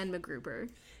and MacGruber.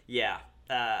 Yeah.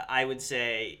 I would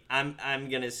say I'm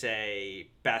gonna say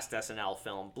best SNL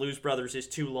film. Blues Brothers is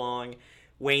too long.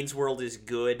 Wayne's World is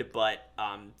good, but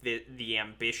the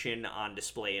ambition on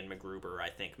display in MacGruber, I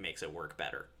think, makes it work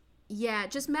better. Yeah,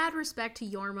 just mad respect to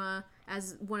Jorma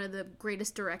as one of the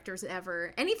greatest directors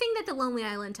ever. Anything that The Lonely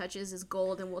Island touches is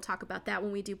gold, and we'll talk about that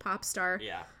when we do Popstar.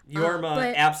 Yeah.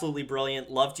 Jorma, absolutely brilliant.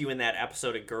 Loved you in that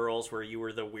episode of Girls where you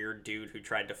were the weird dude who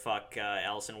tried to fuck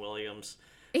Allison Williams.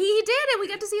 He did, and we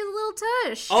got to see his little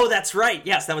tush. Oh, that's right.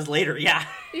 Yes, that was later. Yeah.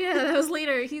 Yeah, that was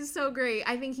later. He's so great.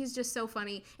 I think he's just so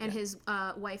funny, and his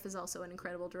wife is also an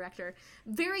incredible director.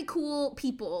 Very cool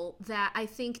people that I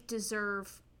think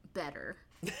deserve better.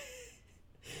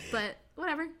 But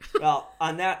whatever. Well,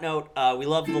 on that note, we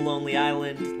love The Lonely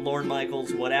Island, Lorne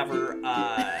Michaels, whatever.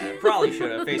 Probably should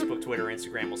have. Facebook, Twitter,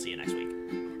 Instagram. We'll see you next week.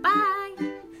 Bye.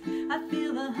 I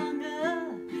feel the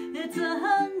hunger. It's a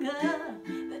hunger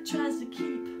that tries to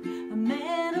keep a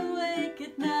man awake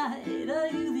at night. Are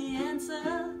you the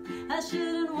answer? I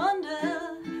shouldn't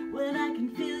wonder when I can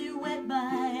feel you whet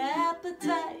my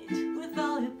appetite.